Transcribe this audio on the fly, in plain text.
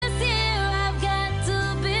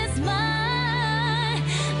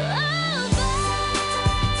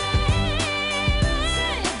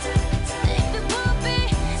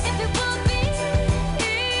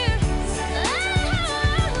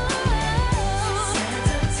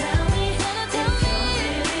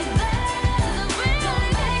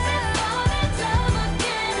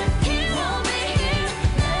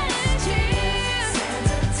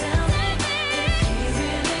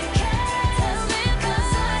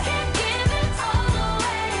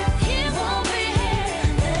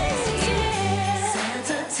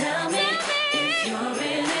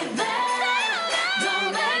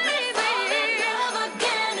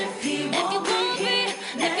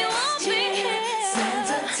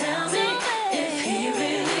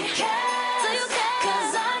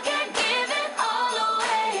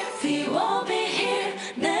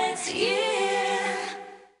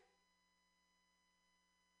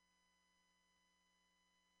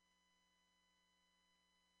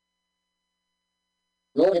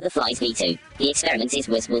Lord of the Flies V2. The experiment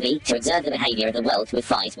will be to observe the behavior of the world with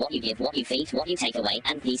flies, what you give, what you feed, what you take away,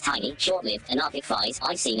 and these tiny, short-lived, anarchic flies,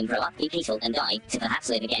 I've seen them grow up, be peaceful, and die, to perhaps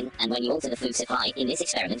live again, and when you alter the food supply, in this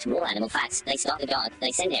experiment, raw animal fats, they start the guard,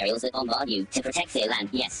 they send aerials that bombard you, to protect their land,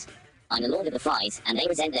 yes. I'm the Lord of the Flies, and they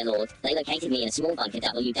resent their lord. They located me in a small bunker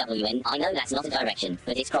WWN. I know that's not a direction,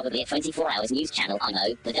 but it's probably a 24 hours news channel. I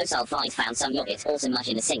know. The docile flies found some yogurt or some mush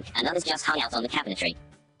in the sink, and others just hung out on the cabinetry.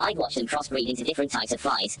 I've watched them crossbreed into different types of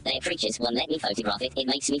flies. They are creatures, won't let me photograph it. It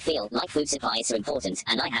makes me feel like food supply is so important,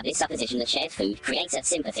 and I have this supposition that shared food creates a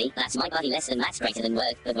sympathy. That's my buddy less than that's greater than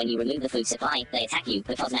word. But when you remove the food supply, they attack you,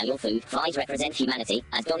 because now your food. Flies represent humanity,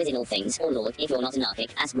 as God is in all things, or Lord, if you're not anarchic,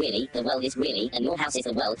 as really, the world is really, and your house is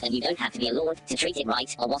the world, and you don't have to be a lord to treat it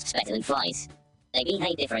right, or wasps better than flies. They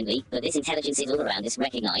behave differently, but this intelligence is all around us.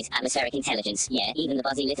 Recognize atmospheric intelligence. Yeah, even the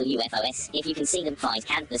buzzy little UFOs. If you can see them, flies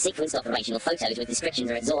can. The sequenced operational photos with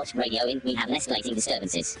descriptions are at Zort Radio in. We have an escalating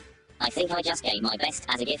disturbances. I think I just gave my best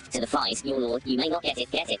as a gift to the flies. Your lord, you may not get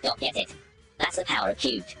it. Get it. That's the power of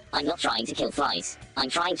cubed. I'm not trying to kill flies. I'm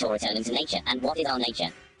trying to return them to nature. And what is our nature?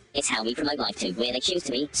 It's how we promote life too, where they choose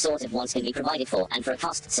to be. Sort of wants can be provided for, and for a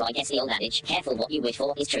cost. So I guess the old adage, careful what you wish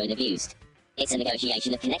for, is true and abused. It's a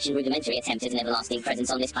negotiation of connection, rudimentary attempt at an everlasting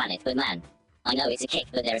presence on this planet, but man. I know it's a kick,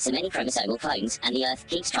 but there are so many chromosomal clones, and the Earth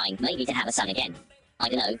keeps trying, maybe to have a son again. I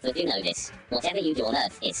don't know, but do know this. Whatever you do on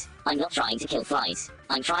Earth is, I'm not trying to kill flies.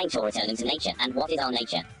 I'm trying to return them to nature, and what is our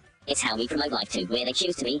nature? It's how we promote life too, where they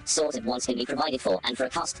choose to be. Sort of wants can be provided for, and for a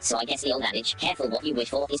cost. So I guess the old adage, careful what you wish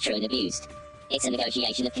for, is true and abused. It's a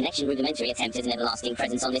negotiation of connection, rudimentary attempt at an everlasting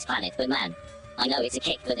presence on this planet, but man. I know it's a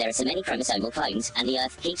kick, but there are so many chromosomal clones, and the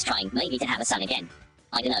Earth keeps trying, maybe to have a son again.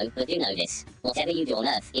 I don't know, but do know this. Whatever you do on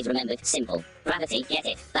Earth is remembered, simple. Gravity, get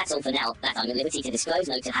it. That's all for now, that I'm at liberty to disclose.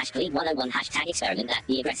 Note to #Ple101 #experiment that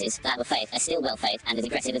the aggressors that were fed are still well fed and as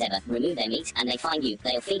aggressive as ever. Remove their meat and they find you.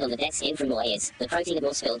 They'll feed on the dead skin from your ears. The protein of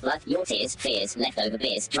your spilled blood, your tears, fears, leftover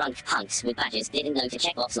beers, drunk punks with badges didn't know to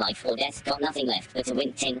check off life or death. Got nothing left but to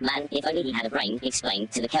win. Tin Man, if only he had a brain,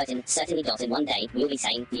 explained to the curtain. Certainly dotted one day, we'll be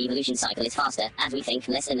sane. The evolution cycle is faster, as we think.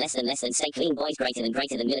 Less than. Stay clean, boys. Greater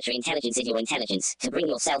than military intelligence is your intelligence. To bring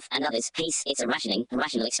yourself and others peace. It's a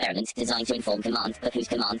rational experiment designed to inform command, but whose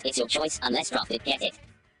command? It's your choice, unless drafted. Get it.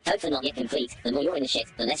 Code for not yet complete. The more you're in the shit,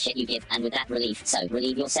 the less shit you give, and with that relief. So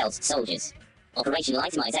relieve yourselves, soldiers. Operational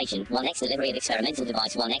itemization. 1x delivery of experimental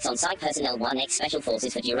device. 1x on-site personnel. 1x special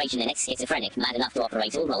forces for duration. NX schizophrenic, mad enough to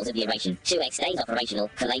operate all roles of the operation. 2x days operational.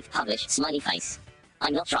 Collate, publish, smiley face.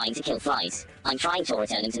 I'm not trying to kill flies. I'm trying to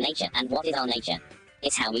return them to nature, and what is our nature?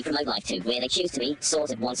 It's how we promote life too, where they choose to be.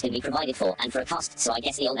 Sort of wants can be provided for, and for a cost. So I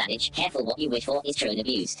guess the old adage, careful what you wish for, is true and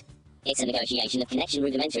abused. It's a negotiation of connection,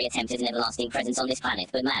 rudimentary attempt at an everlasting presence on this planet,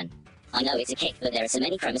 but man. I know it's a kick, but there are so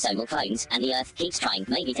many chromosomal clones, and the Earth keeps trying,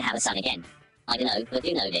 maybe to have a son again. I don't know, but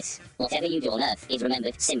do know this. Whatever you do on Earth is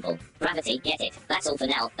remembered, simple. Gravity, get it. That's all for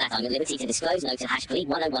now, that I'm at liberty to disclose. Note to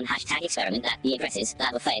 #Ple101 #experiment that the aggressors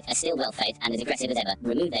that were fed are still well fed and as aggressive as ever.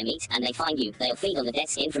 Remove their meat and they find you. They'll feed on the dead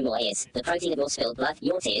skin from your ears. The protein of your spilled blood,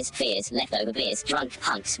 your tears, fears, leftover beers, drunk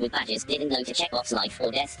punks with badges didn't know to check off life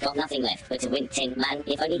or death. Got nothing left but to win. Tin Man,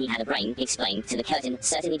 if only he had a brain, explained to the curtain.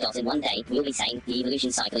 Certainly dotted one day, we'll be sane. The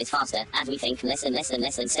evolution cycle is faster, as we think. Less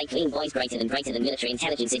than. Stay clean, boys. Greater than military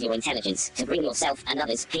intelligence is your intelligence. To bring yourself and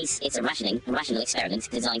others peace. It's a rational experiment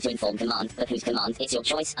designed to inform command, but whose command? It's your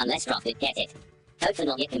choice, unless drafted. Get it. Code for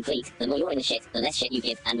not yet complete. The more you're in the shit, the less shit you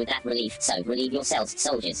give, and with that relief. So relieve yourselves,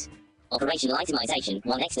 soldiers. Operational itemization.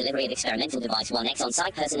 1x delivery of experimental device. 1x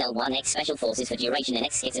on-site personnel. 1x special forces for duration.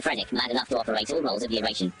 NX schizophrenic, mad enough to operate all roles of the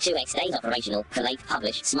operation. 2x days operational. Collate,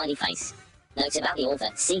 publish, smiley face. Notes about the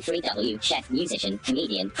author, C3W, chef, musician,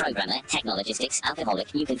 comedian, programmer, technologistics,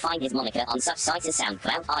 alcoholic. You can find his moniker on such sites as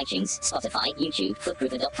SoundCloud, iTunes, Spotify, YouTube,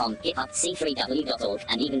 footproofer.com, GitHub, c3w.org,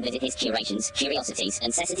 and even visit his curations, curiosities, and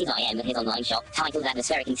necessities IM at his online shop, titled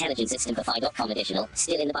Atmospheric Intelligence at Stimplify.com. Additional,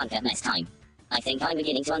 still in the bunker, mess time. I think I'm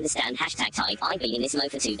beginning to understand #type. I've been in this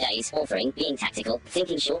mode for 2 days, authoring, being tactical,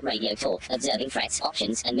 thinking short, radio talk, observing threats,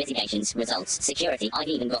 options, and mitigations, results, security. I've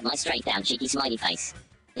even got my straight down cheeky smiley face.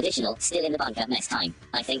 Additional, still in the bunker, mess time.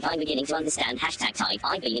 I think I'm beginning to understand #type.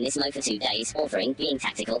 I've been in this mode for 2 days, authoring, being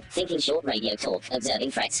tactical, thinking short, radio talk,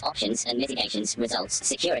 observing threats, options, and mitigations, results,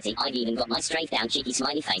 security. I've even got my straight down cheeky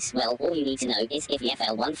smiley face. Well, all you need to know is if the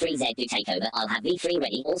FL13Z do take over, I'll have V3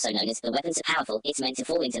 ready, also known as the weapons so powerful, it's meant to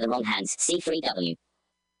fall into the wrong hands. C3W.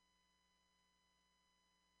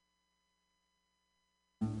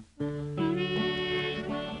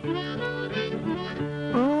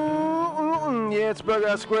 Yeah, it's Bug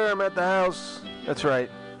Out Square. I'm at the house. That's right.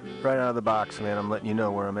 Right out of the box, man. I'm letting you know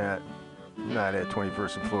where I'm at. Not at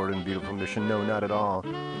 21st in Florida in beautiful Mission. No, not at all.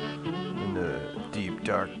 In the deep,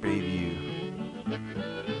 dark Bayview.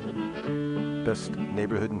 Best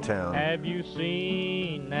neighborhood in town. Have you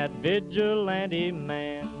seen that vigilante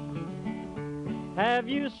man? Have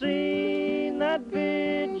you seen that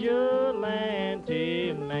vigilante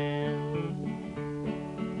man?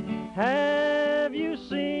 Have you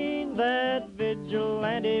seen that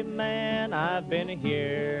vigilante man? I've been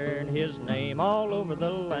hearing his name all over the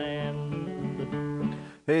land.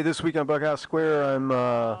 Hey, this week on Buckhouse Square, I'm,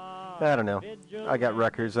 I don't know. I got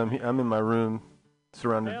records. I'm in my room,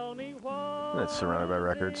 surrounded. Not surrounded by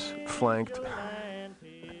records. Flanked. Is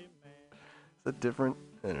that different?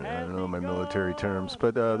 I don't know my military terms,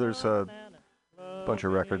 but there's a bunch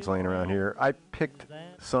of records laying around here. I picked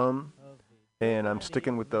some, and I'm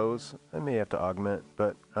sticking with those. I may have to augment,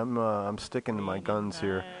 but I'm sticking to my guns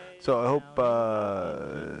here. So I hope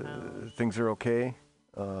things are okay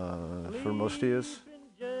for most of you.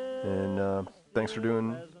 And thanks for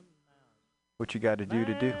doing what you got to do.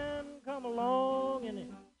 Come along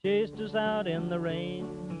and chased us out in the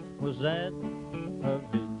rain. Was that a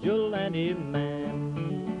vigilante man?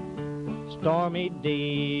 Stormy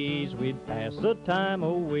days we'd pass the time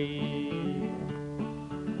away,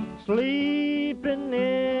 sleeping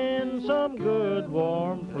in some good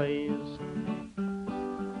warm place.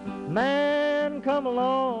 Man come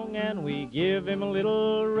along and we give him a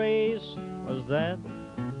little race. Was that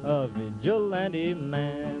a vigilante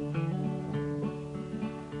man?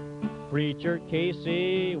 Preacher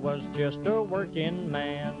Casey was just a working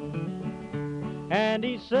man, and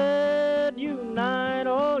he said, unite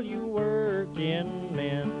all you working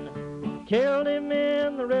men. Killed him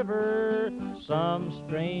in the river, some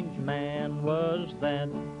strange man. Was that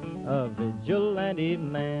a vigilante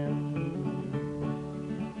man?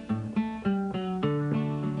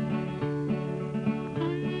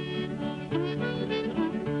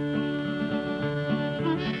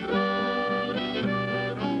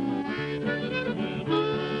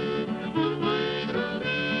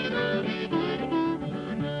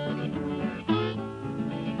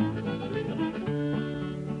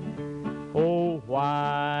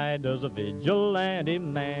 Why does a vigilante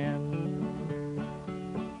man?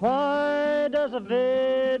 Why does a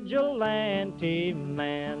vigilante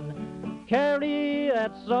man carry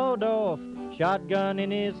that sawed-off shotgun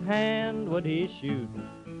in his hand? Would he shoot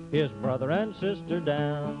his brother and sister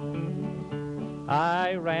down?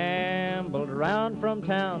 I rambled around from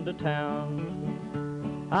town to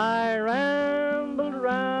town. I rambled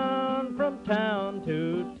around from town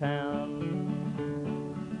to town.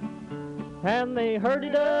 And they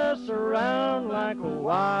herded us around like a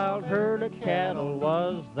wild herd of cattle.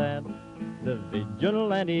 Was that the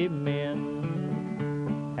vigilante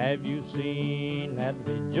men? Have you seen that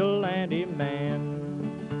vigilante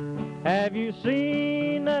man? Have you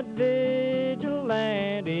seen that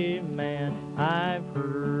vigilante man? I've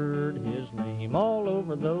heard his name all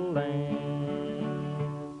over the land.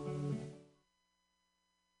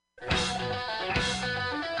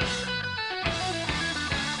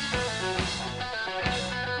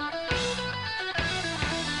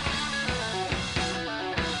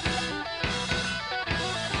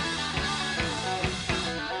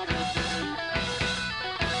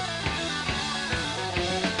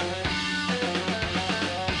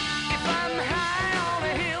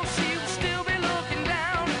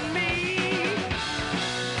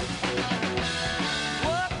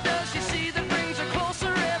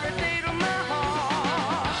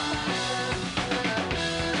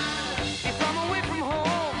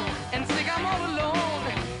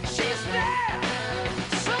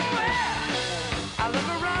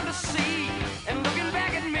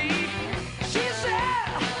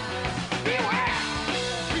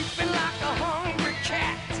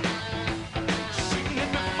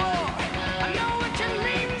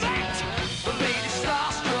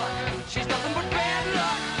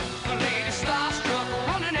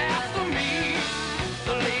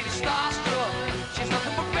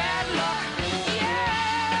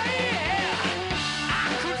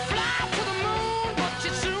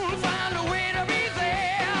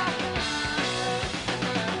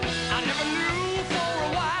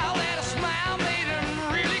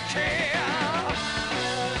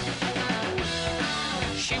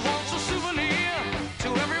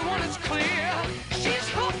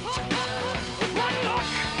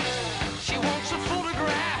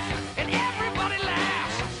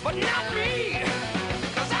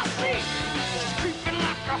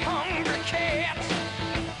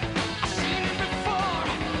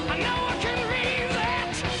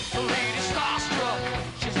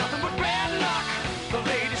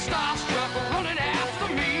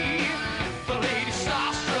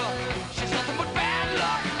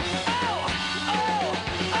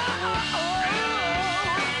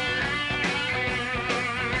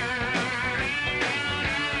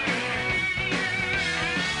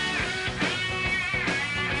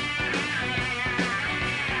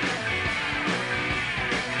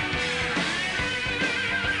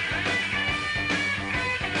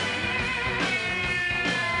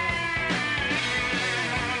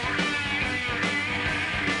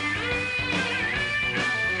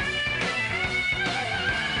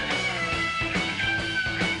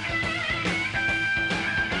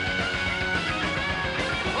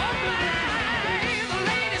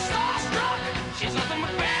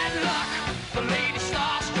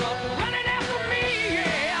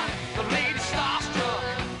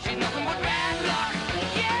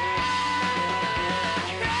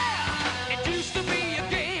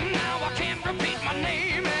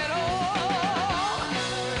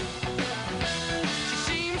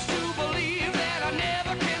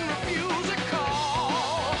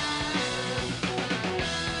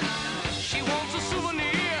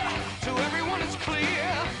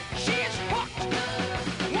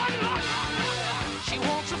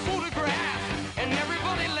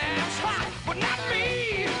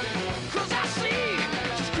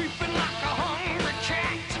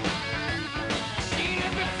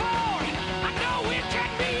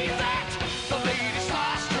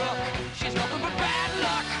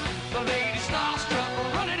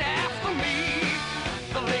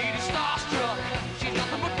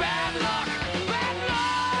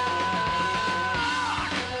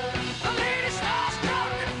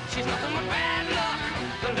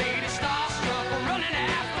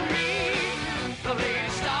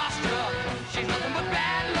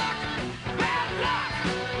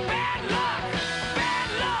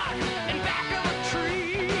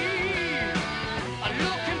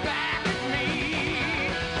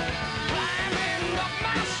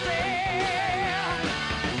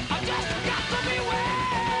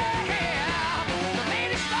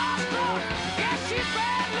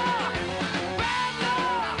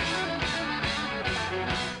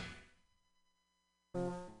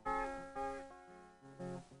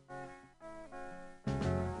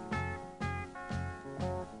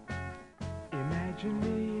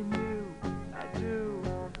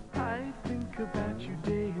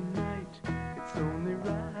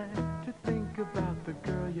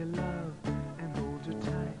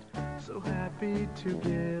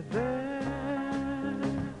 together.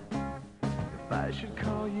 If I should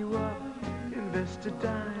call you up, invest a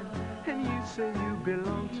dime, and you say you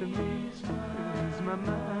belong to me, you lose my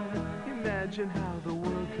mind. Imagine how the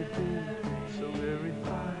world could be so very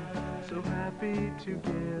fine, so happy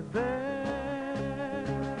together.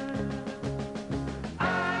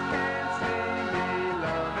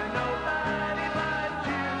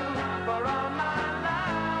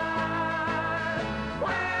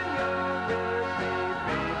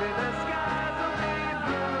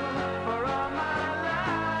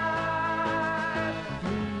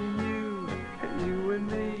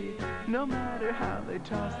 No matter how they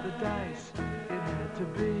toss the dice, it had to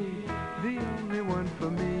be. The only one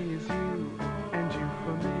for me is you, and you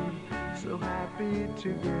for me, so happy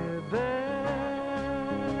together.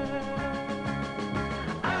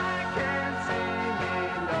 I can't see me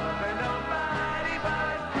loving nobody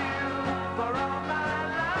but you for all my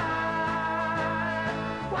life.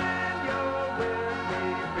 When you're with me,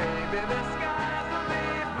 baby, the skies will be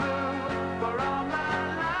blue for all my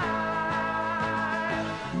life.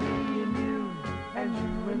 Me and you, and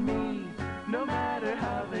you and me, no matter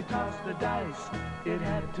how they toss the dice, it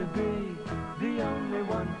had to be. The only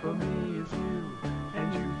one for me is you,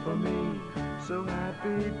 and you for me, so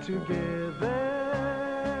happy together.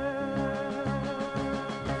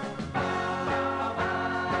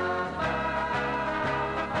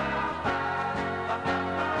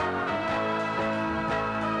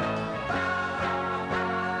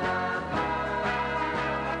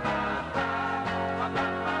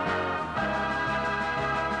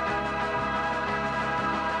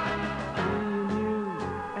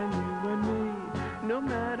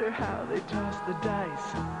 How they toss the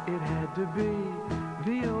dice, it had to be.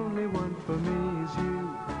 The only one for me is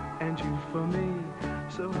you, and you for me,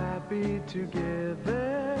 so happy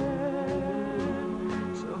together,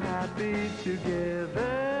 so happy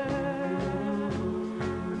together.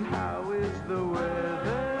 And how is the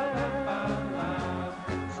weather?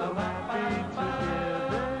 So happy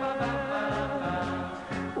together,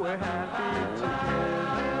 we're happy together.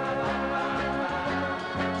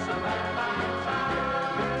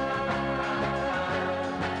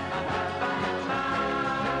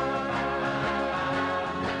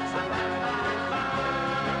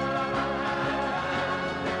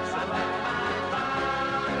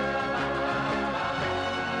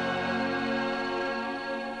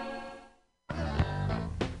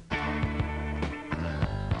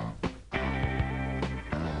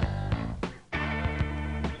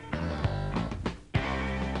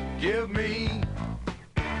 Give me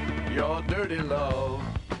your dirty love,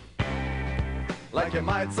 like you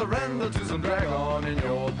might surrender to some dragon in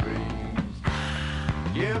your dreams.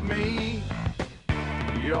 Give me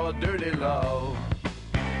your dirty love,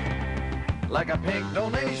 like a pink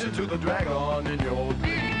donation to the dragon in your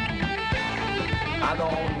dreams. I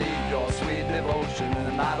don't need your sweet devotion,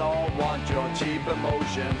 and I don't want your cheap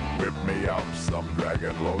emotion. Whip me up some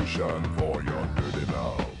dragon lotion for your dirty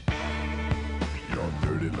love. Your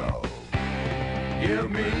dirty love.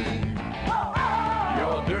 Give me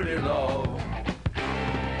your dirty love,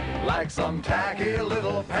 like some tacky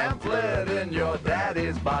little pamphlet in your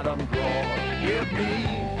daddy's bottom drawer. Give me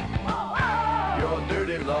your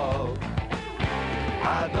dirty love.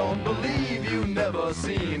 I don't believe you've never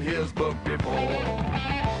seen his book before.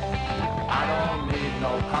 I don't need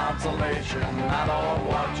no consolation, I don't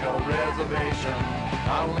want your reservation.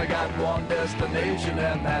 I only got one destination,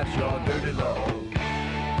 and that's your dirty love.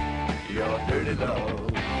 Your dirty love.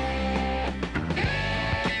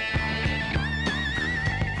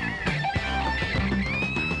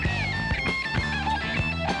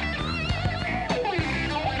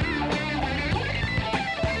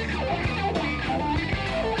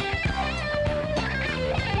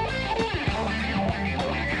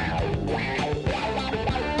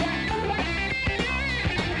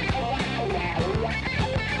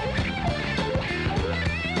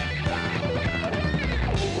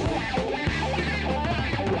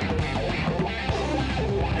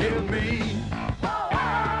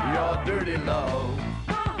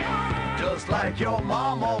 Like your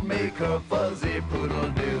mama make her fuzzy poodle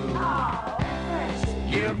do.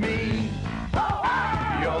 Give me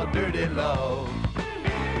your dirty love,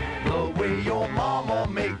 the way your mama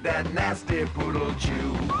make that nasty poodle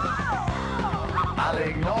chew. I'll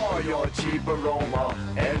ignore your cheap aroma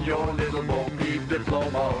and your little Bo Peep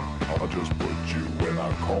diploma. I'll just put you in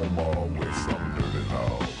a coma with some dirty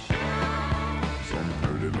love. Some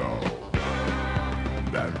dirty love.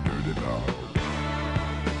 That dirty love.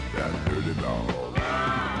 That dirty love.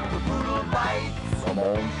 The poodle bites. Come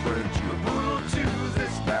on, Frenchie. The poodle chews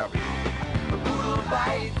is snappy. The poodle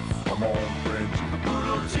bites. Come on, Frenchie.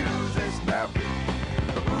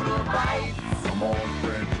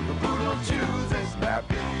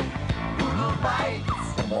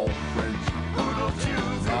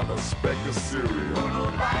 respect the cereal.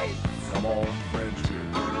 Poodle bites. Come on,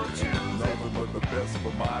 friendship. Poodle choose Nothing but the best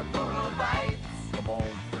for my Poodle bites. Come on,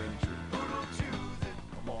 friendship. Poodle choose it.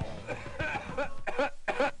 Come on.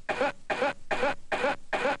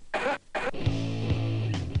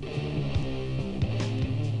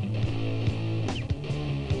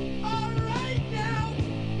 All right now.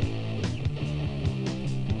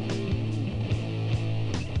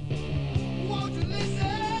 Won't you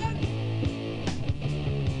listen?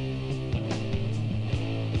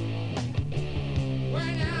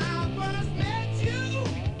 When I first met you,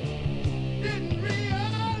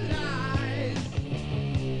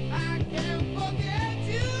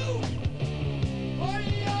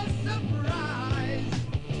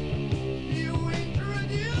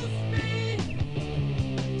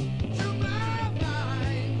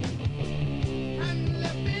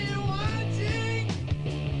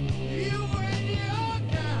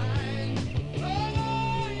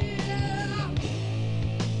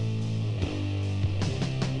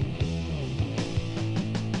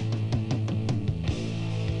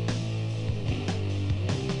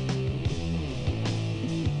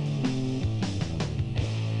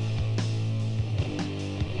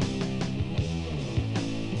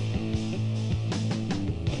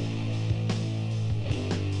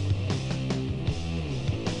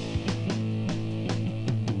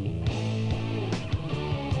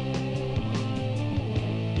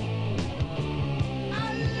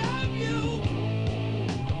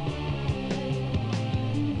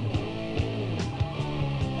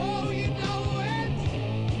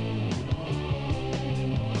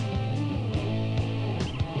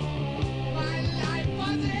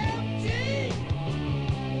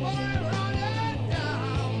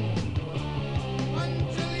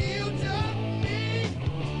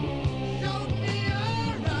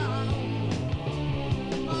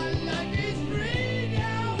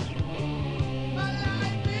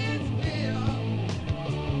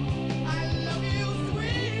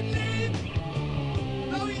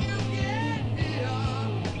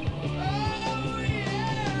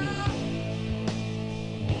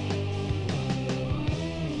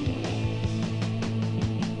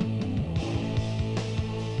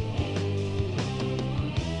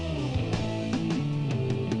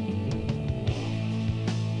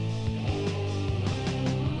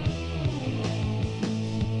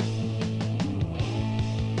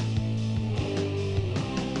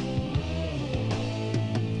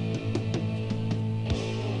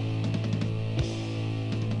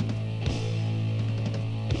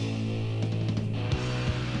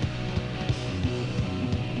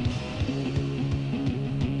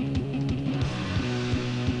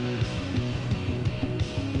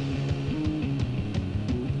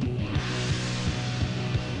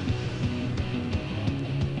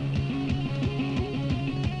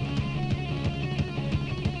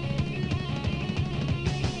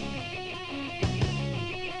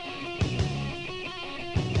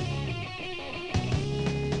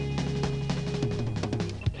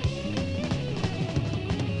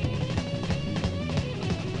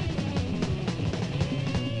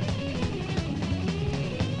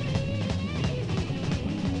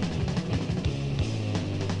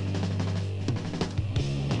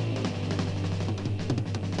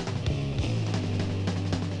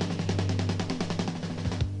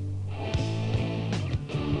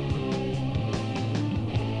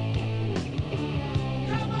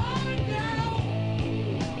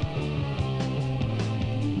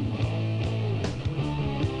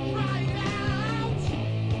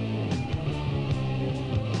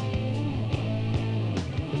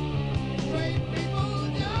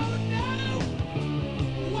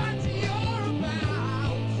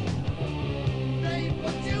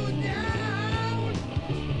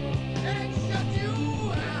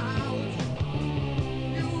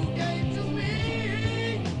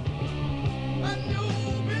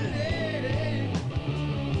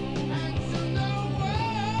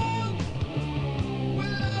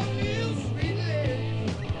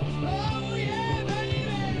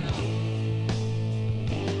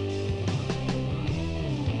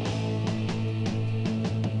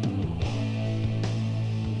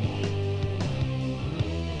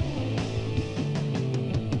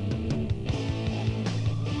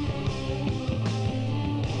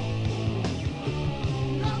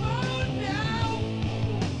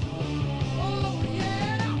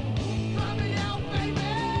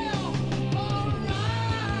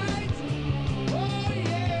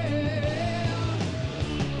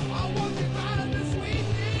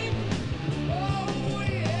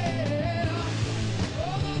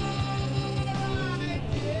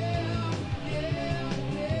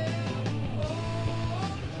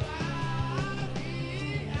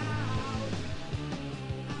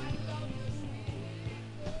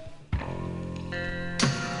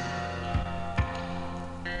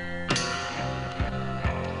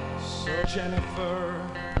 Jennifer.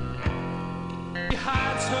 She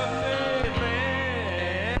hides her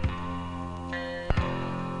face,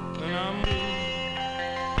 and I'm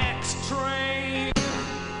X-train.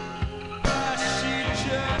 She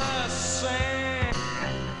just sang.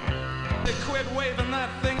 They quit waving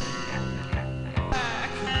that thing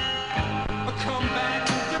back. Come back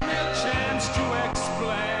and give me a chance to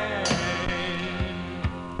explain.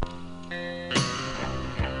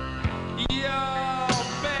 Yo,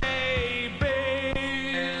 baby,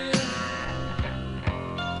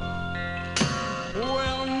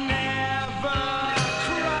 will never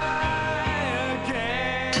cry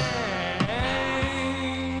again.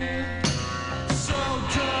 So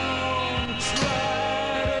don't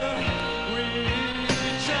try to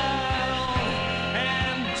reach out,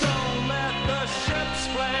 and don't let the ship's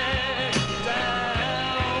flag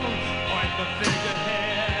down. Point the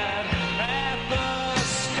figurehead at the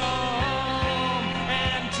storm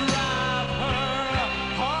and drive her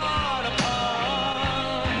hard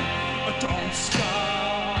upon. Don't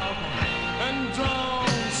stop, and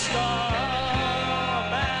don't stop,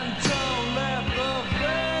 and don't let the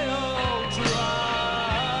veil drop.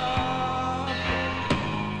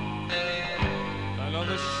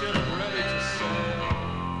 Another ship ready to sail.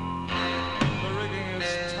 The rigging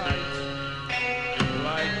is tight,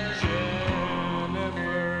 like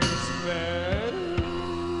Jennifer's bed.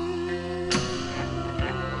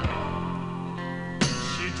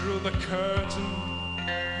 She drew the curtain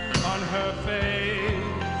on her face.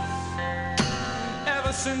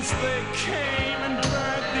 Ever since they came and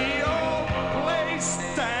burnt the old place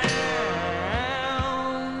down.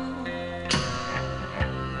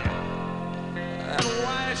 And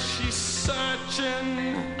why is she searching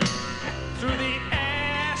through the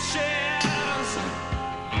ashes?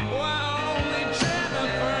 Well, only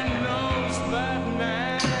Jennifer knows that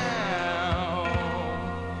now.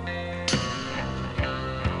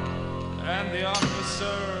 And the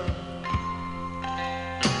officer,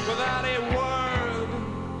 without a word,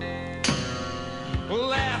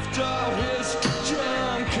 left all his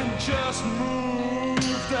junk and just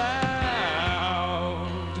moved out.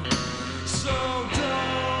 So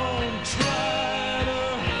don't try to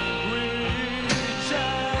reach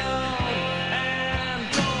out, and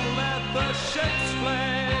don't let the ship's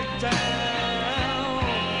flag down.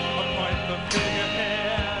 Point the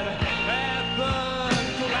figurehead at the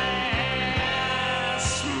glass.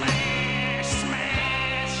 Smash,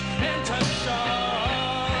 smash into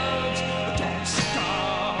shards. Don't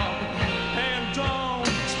stop, and don't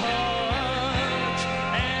touch,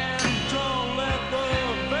 and don't let the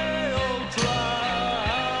veil drop.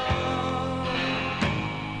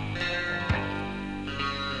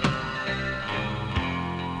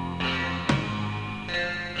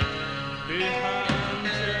 Behind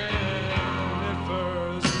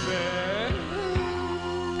Jennifer's bed.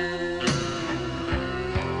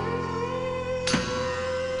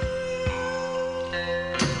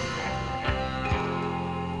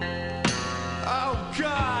 Oh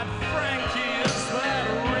God, Frankie, is that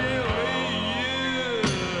really you?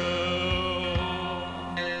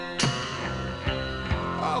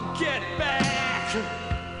 Oh, get back!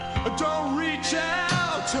 Don't reach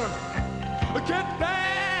out! Get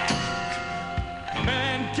back!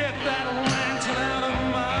 And get that lantern out of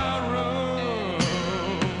my room.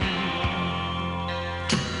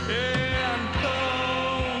 And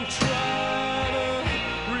don't try to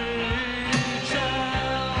reach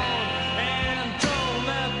out, and don't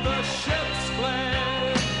let the ship's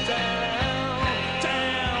flag down,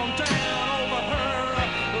 down, down over her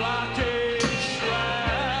like a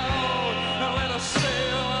shroud. Now let her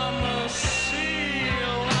sail on the sea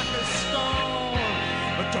like a stone.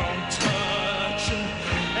 But don't touch,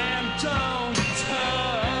 and don't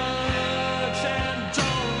touch, and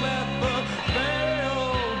don't let the veil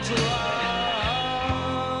drop.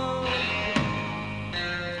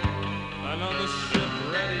 Another ship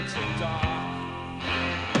ready to dock.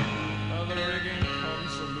 Another rigging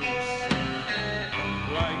comes loose,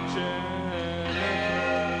 like Jennifer's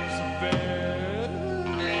bed.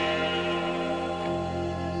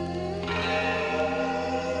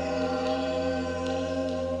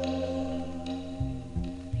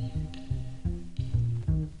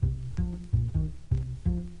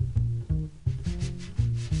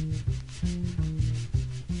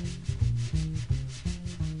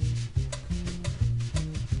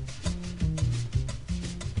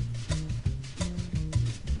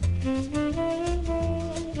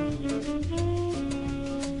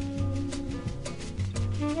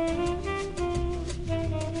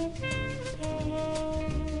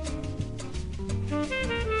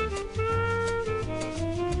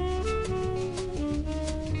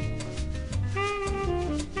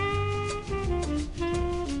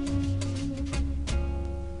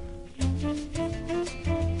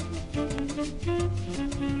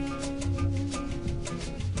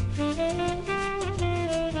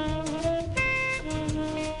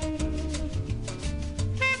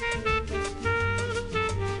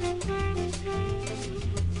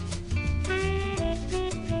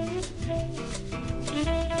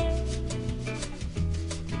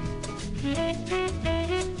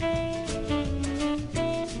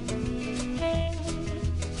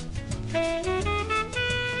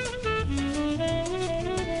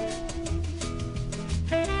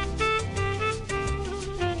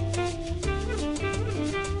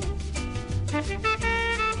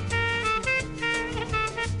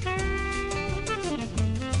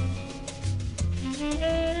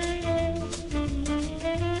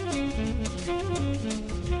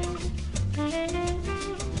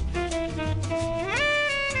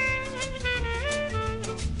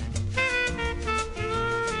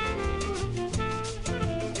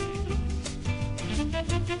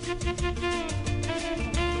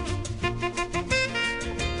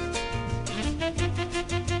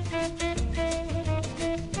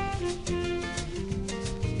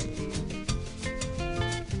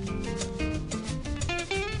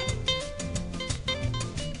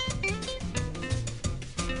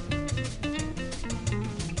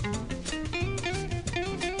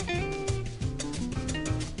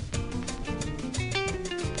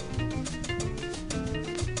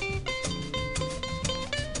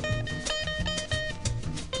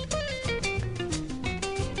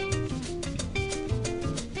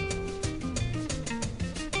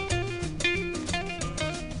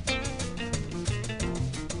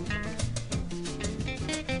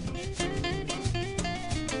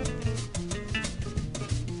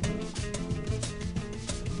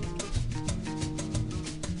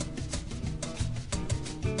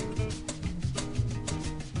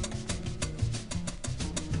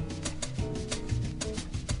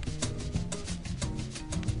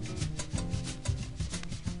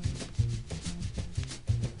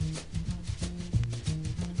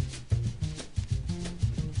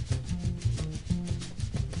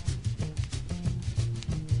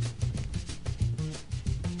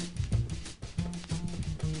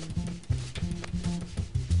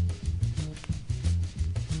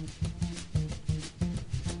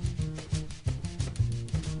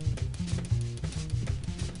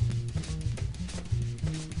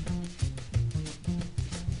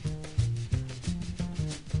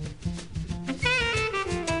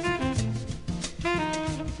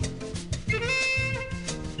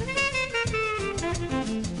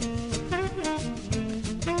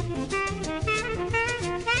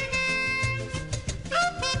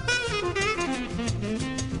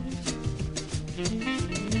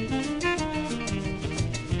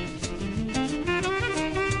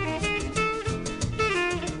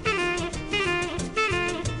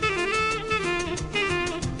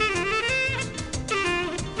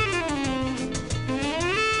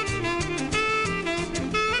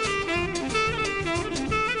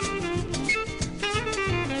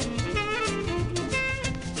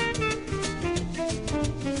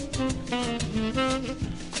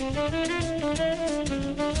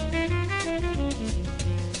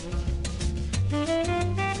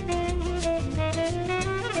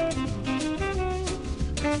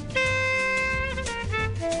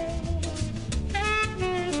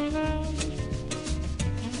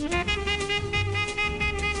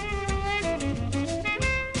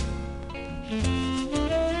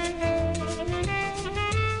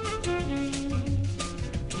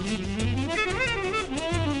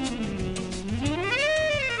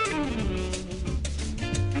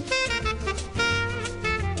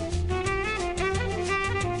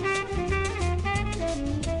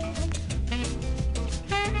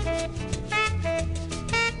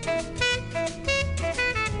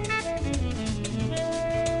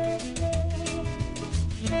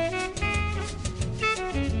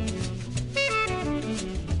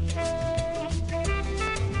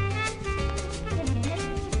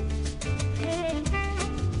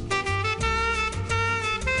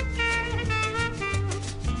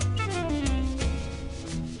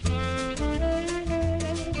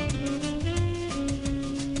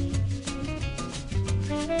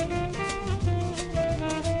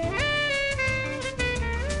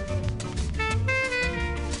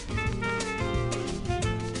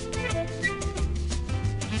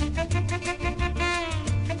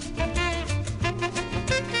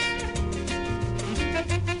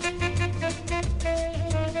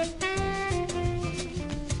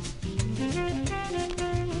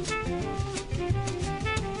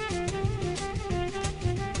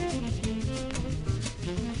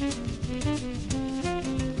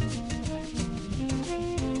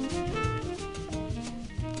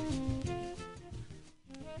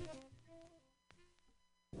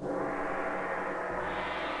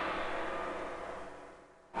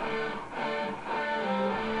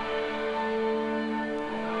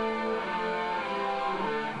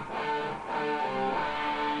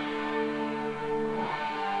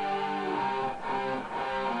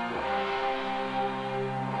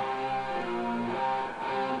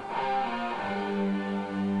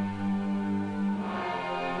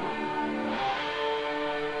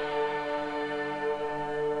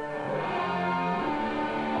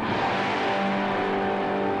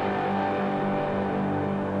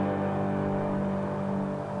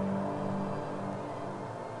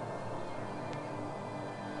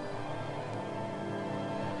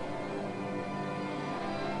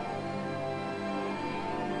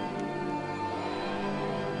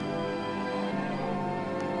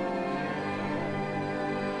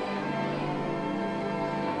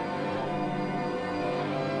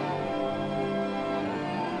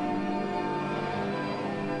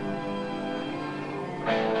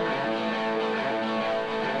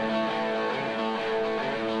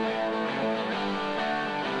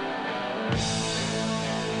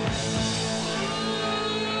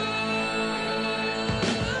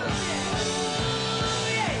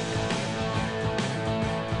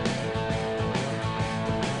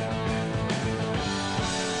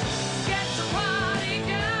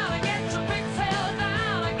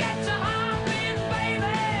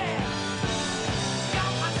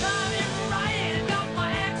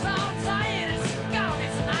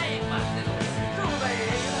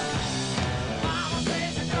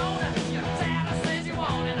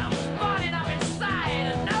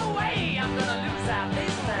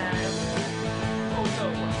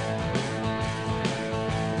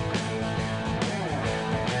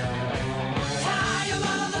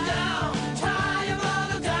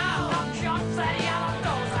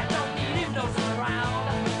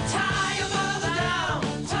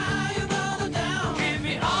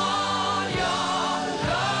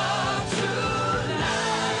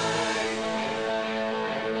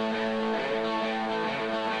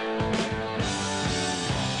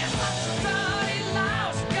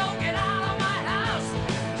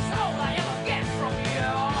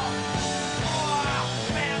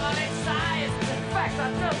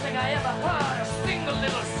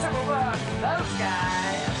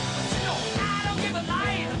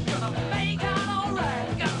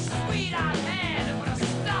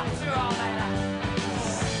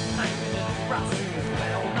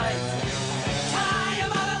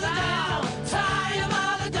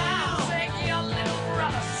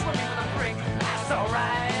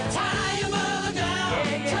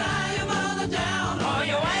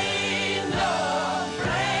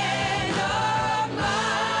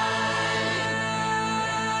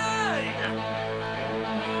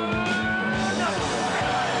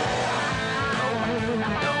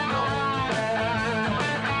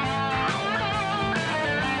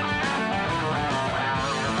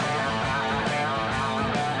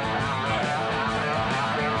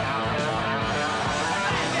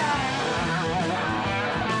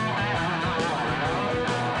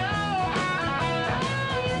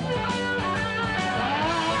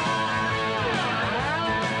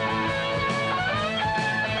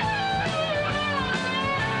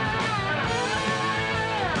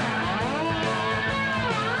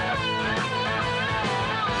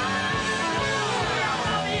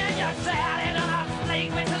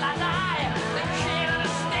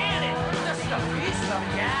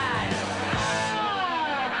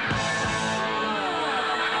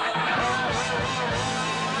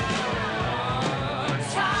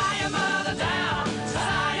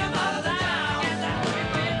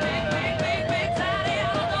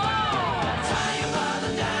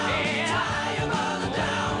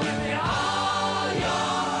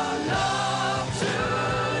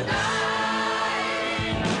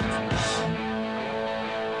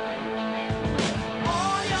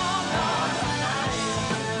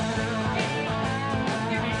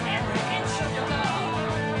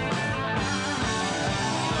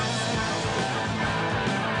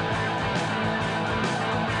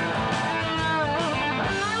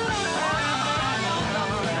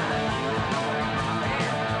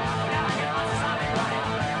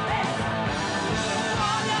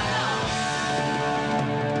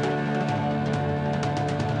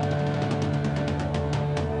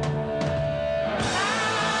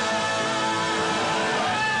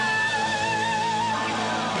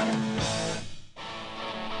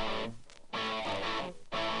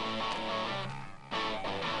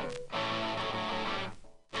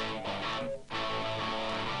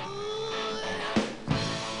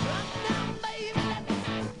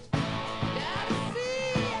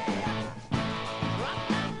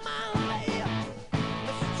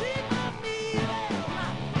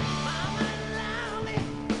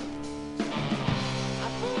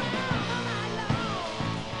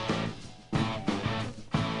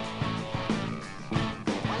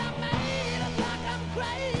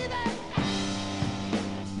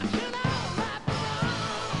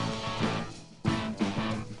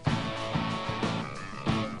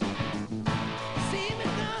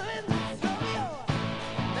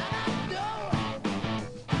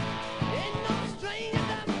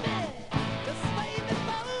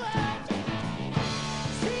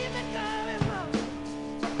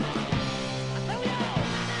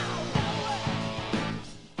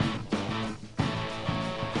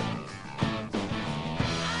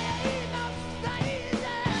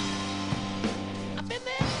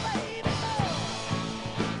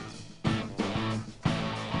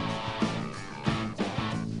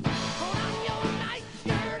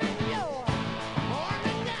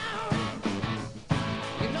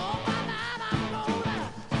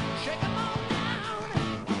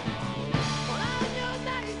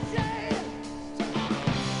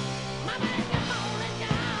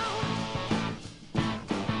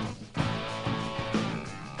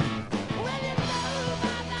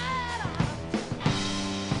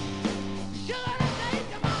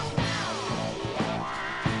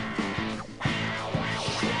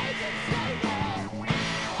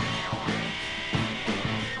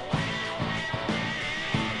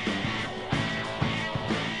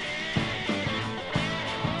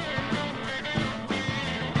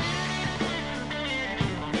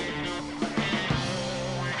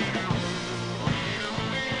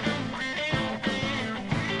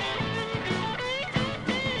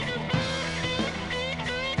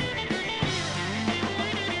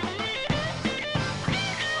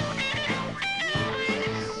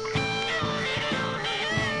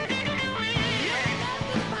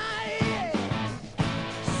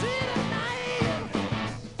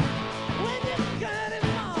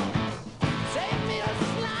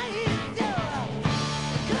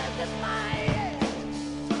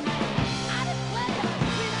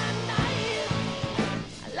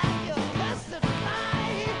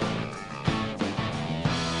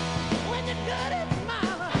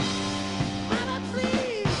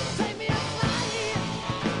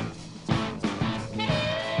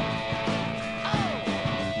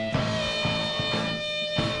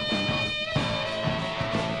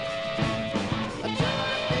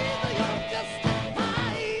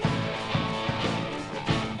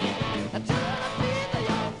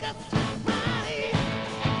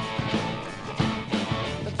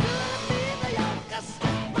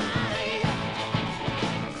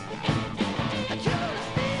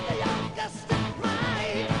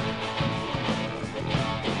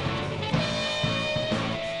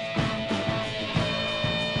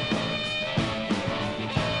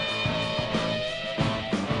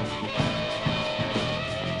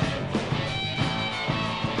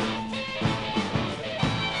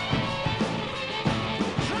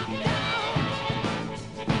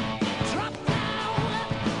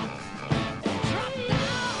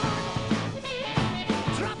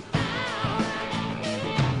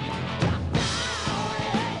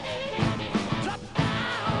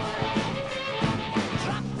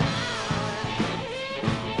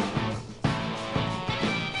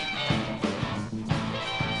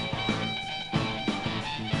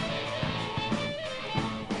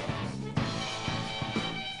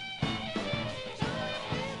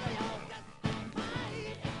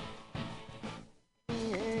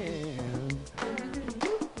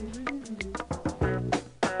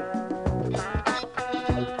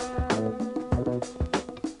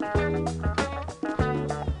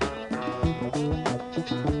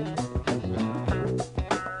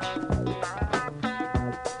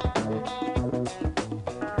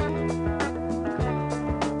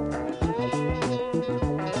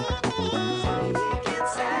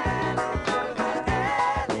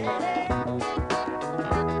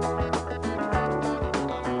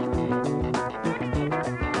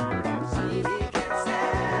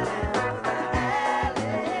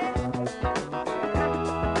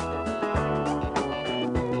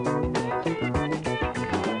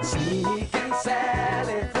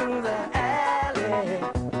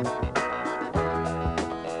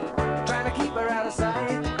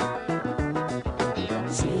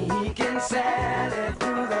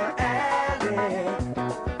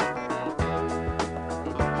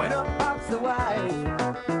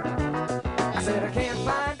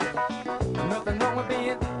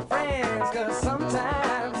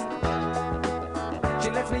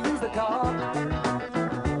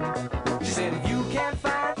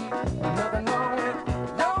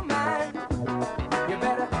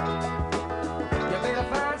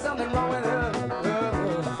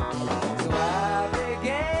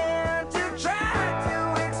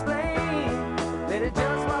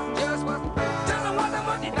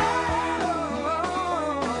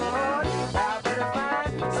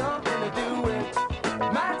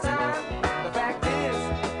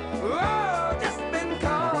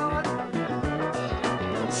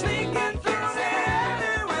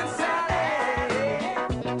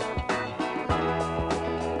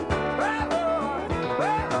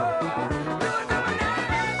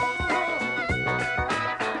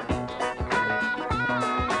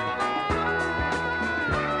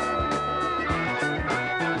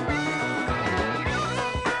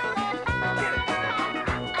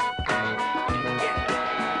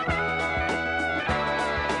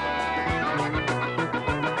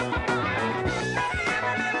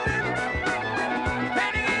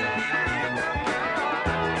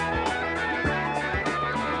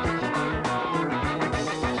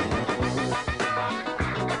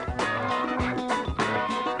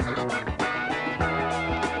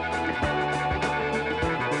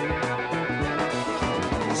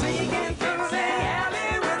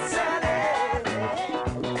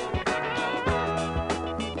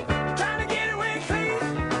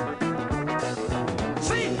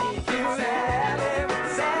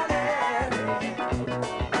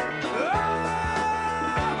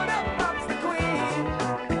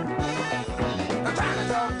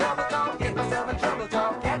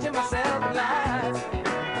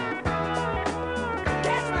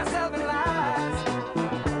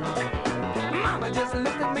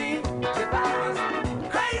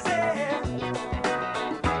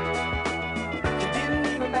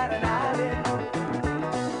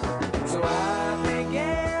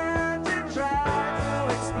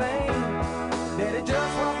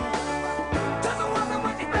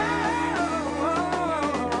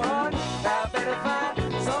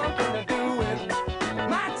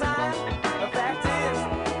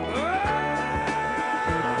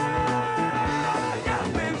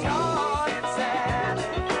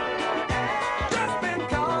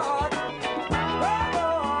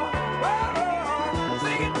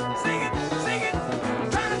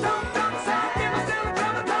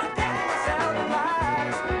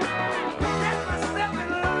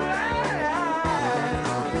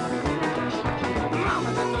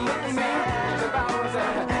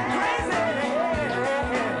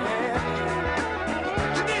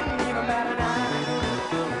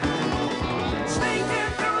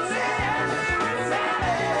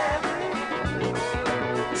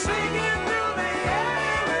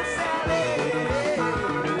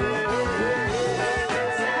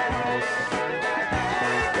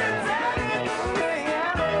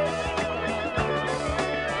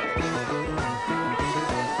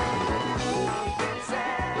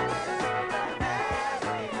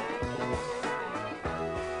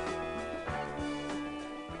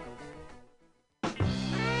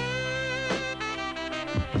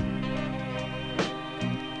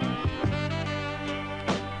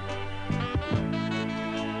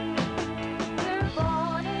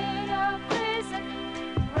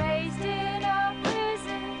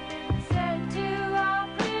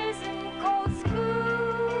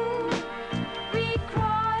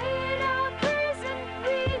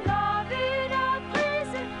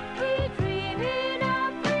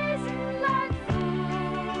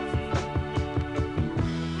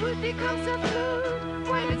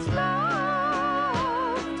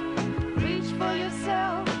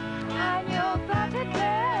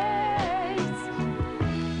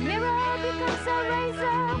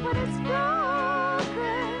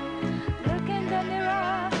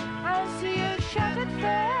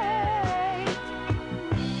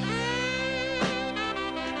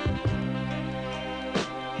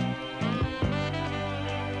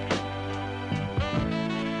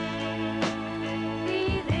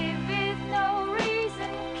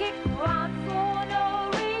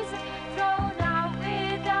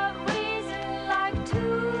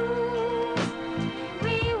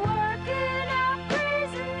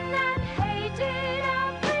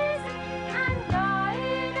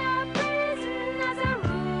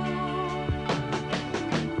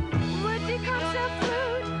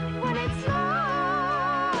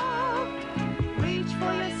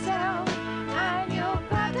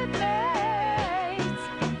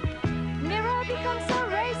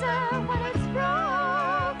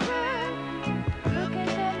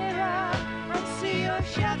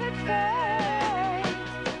 shattered fate.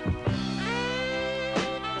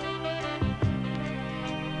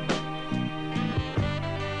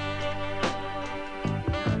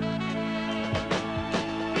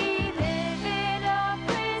 We live in a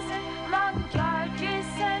prison among judges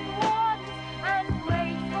and wardens and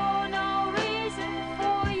wait for no reason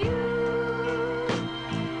for you.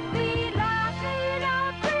 We laugh in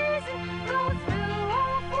our prison, go through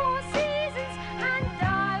all 4 seasons and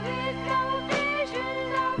die with no vision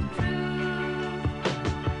of truth.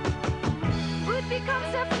 Wood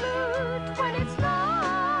becomes a flute when it's loved.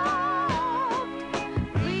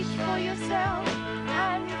 Reach for yourself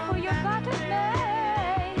and for your buttered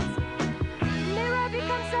maze. Mirror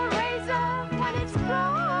becomes a razor when it's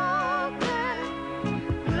broken.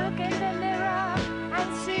 Look in the mirror and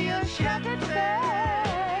see your shattered fate.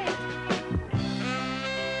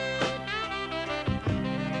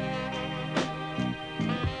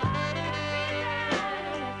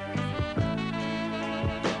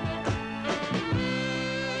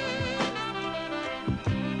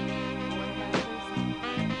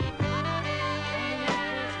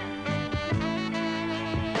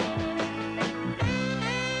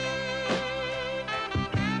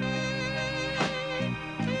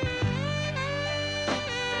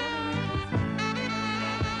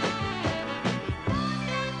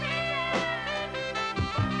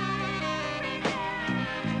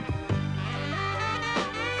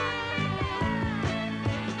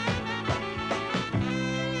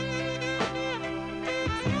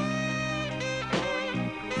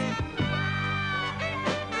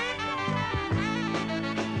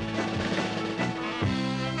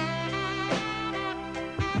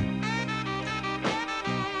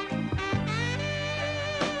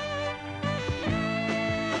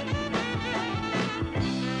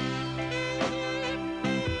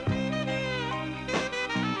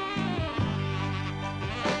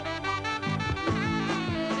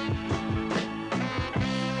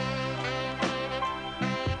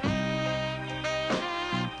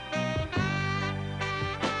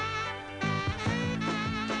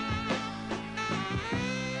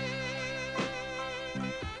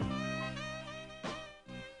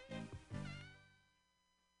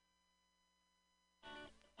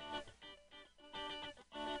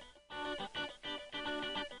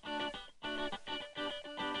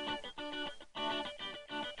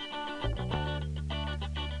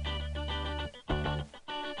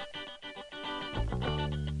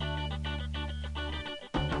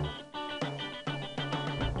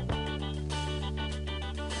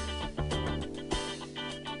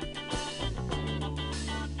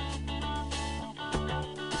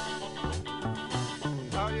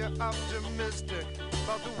 Are you optimistic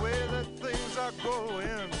about the way that things are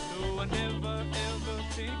going? No, I never ever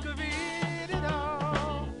think of it at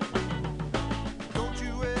all. Don't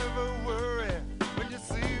you ever worry when you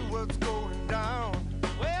see what's going down?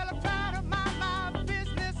 Well, I try to mind my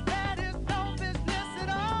business, that is no business at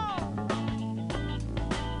all.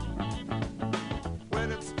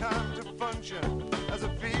 When it's time to function as a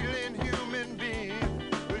feeling human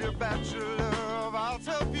being, will your bachelor of arts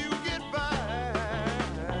help you get by?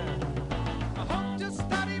 I hope to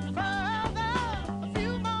study further, a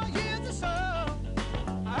few more years or so.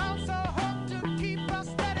 I also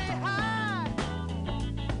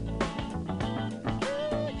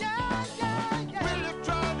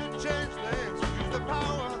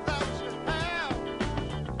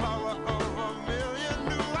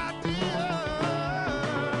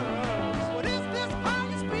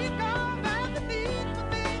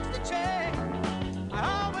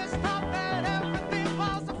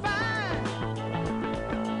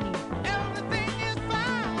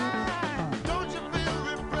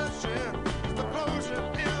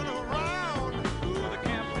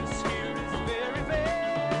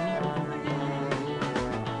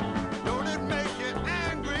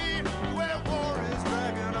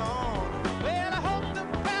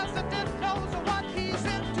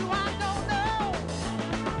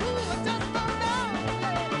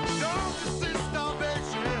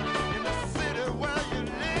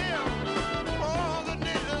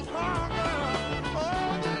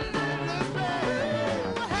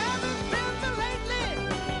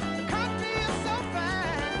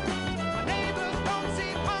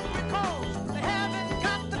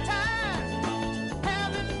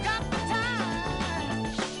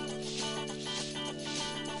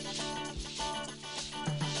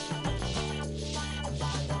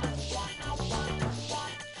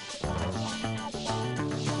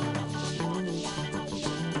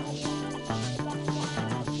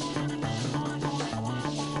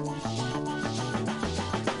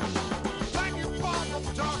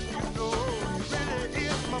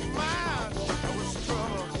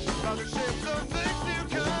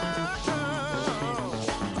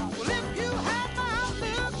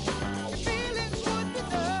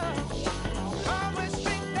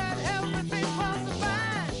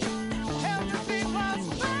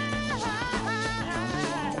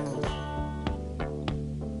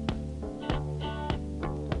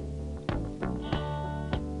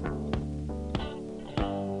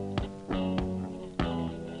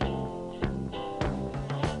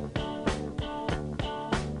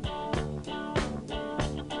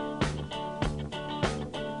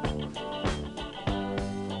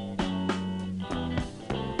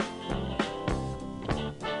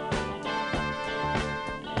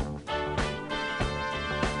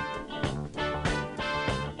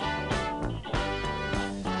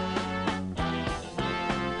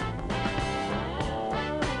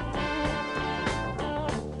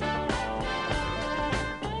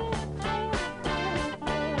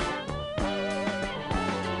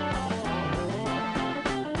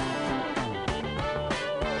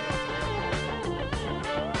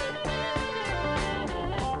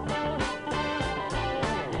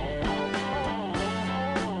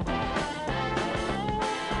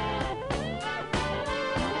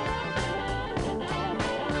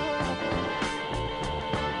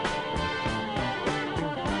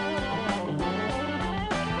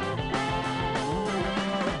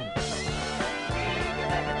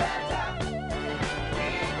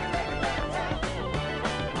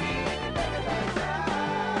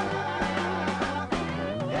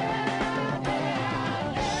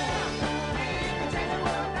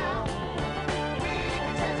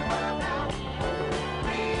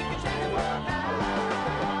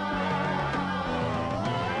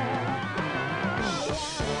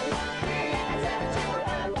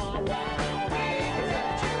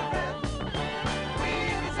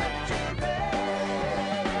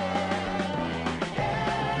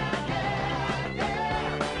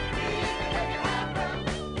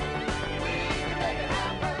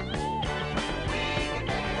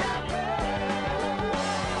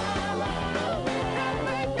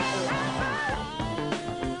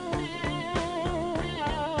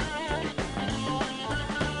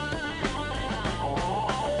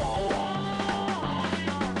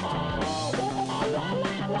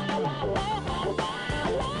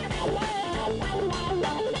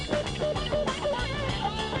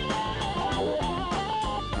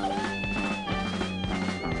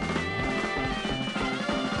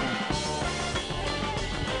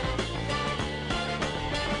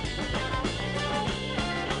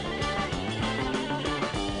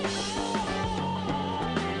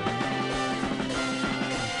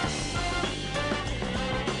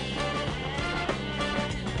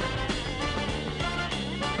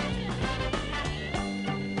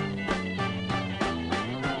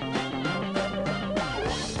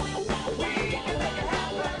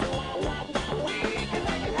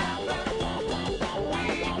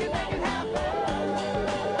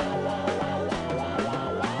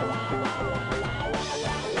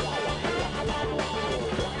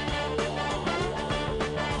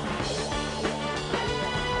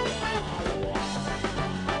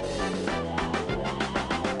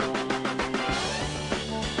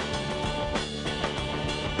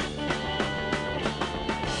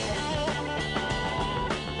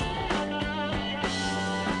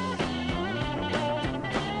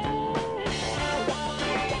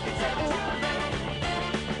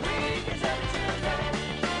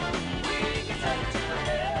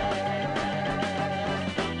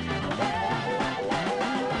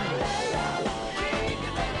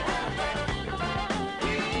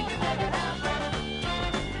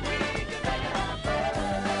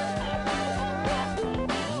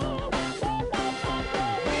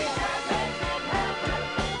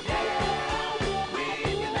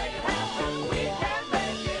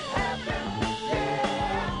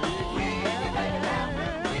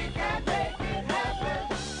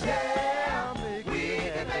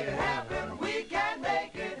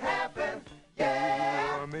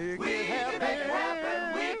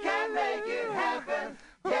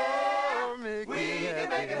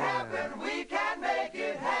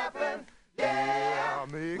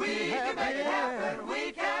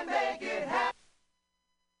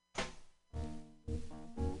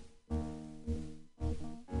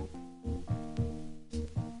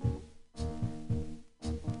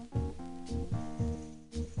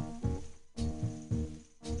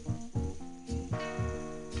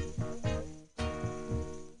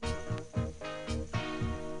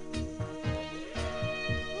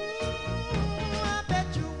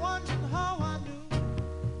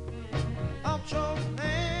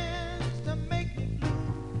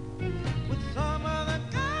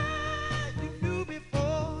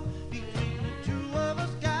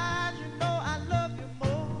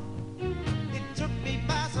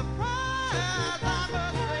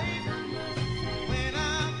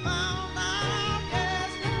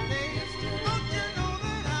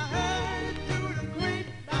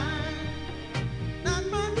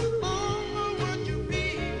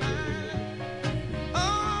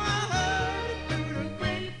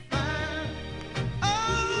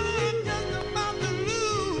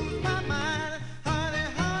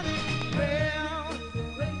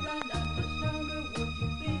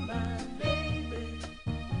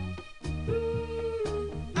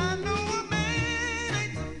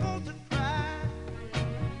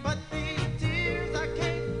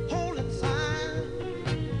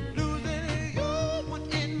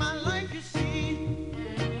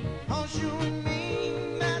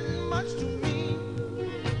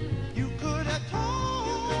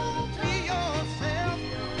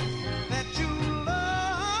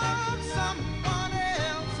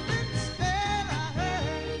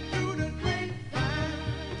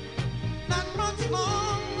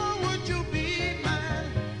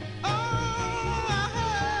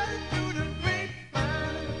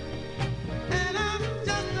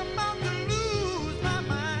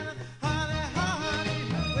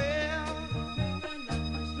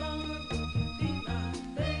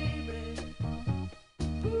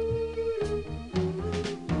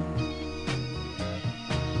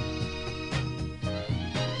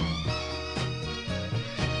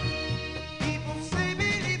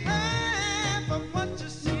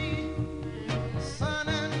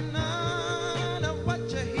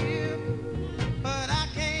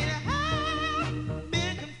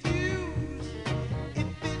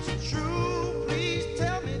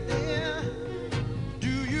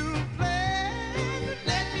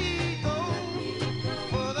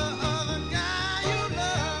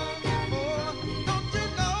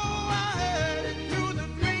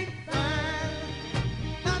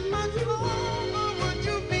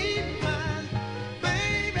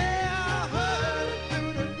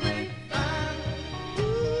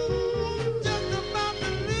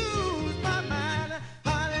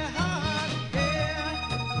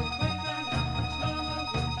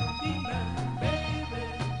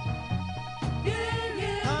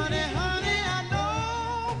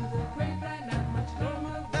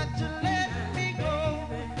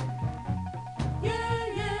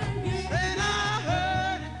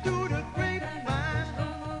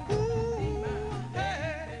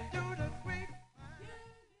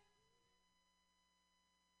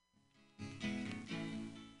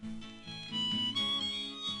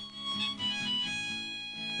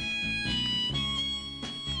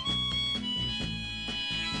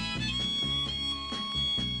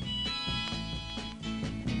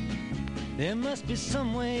There must be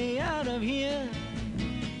some way out of here,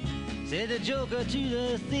 said the joker to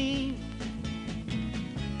the thief.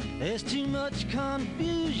 There's too much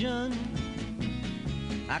confusion,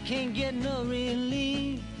 I can't get no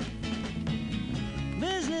relief.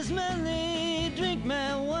 Businessmen, they drink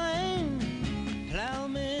my wine,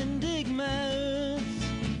 plowmen dig my earth.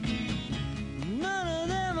 None of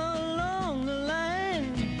them along the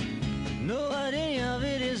line know what any of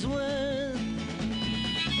it is worth.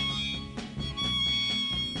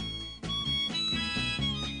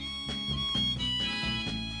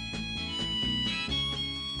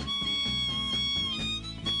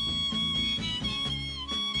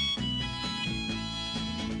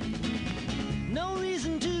 No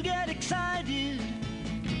reason to get excited,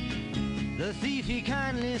 the thief he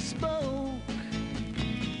kindly spoke.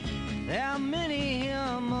 There are many here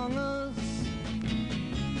among us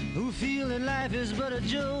who feel that life is but a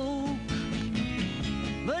joke.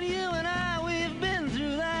 But you and I, we've been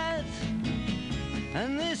through that,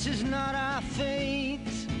 and this is not our fate.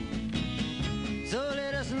 So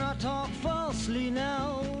let us not talk falsely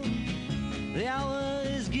now, the hour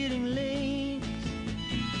is getting late.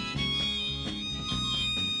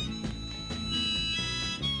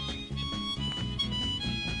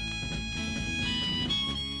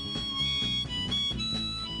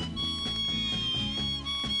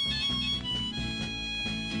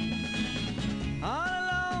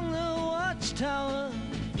 Tower,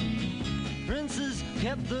 princes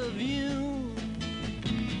kept the view,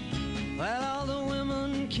 while all the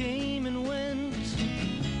women came and went,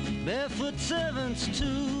 barefoot servants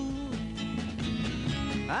too.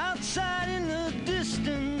 Outside in the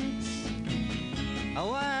distance, a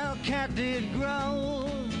wild cat did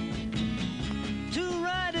growl. Two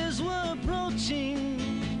riders were approaching,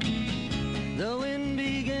 the wind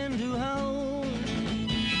began to howl.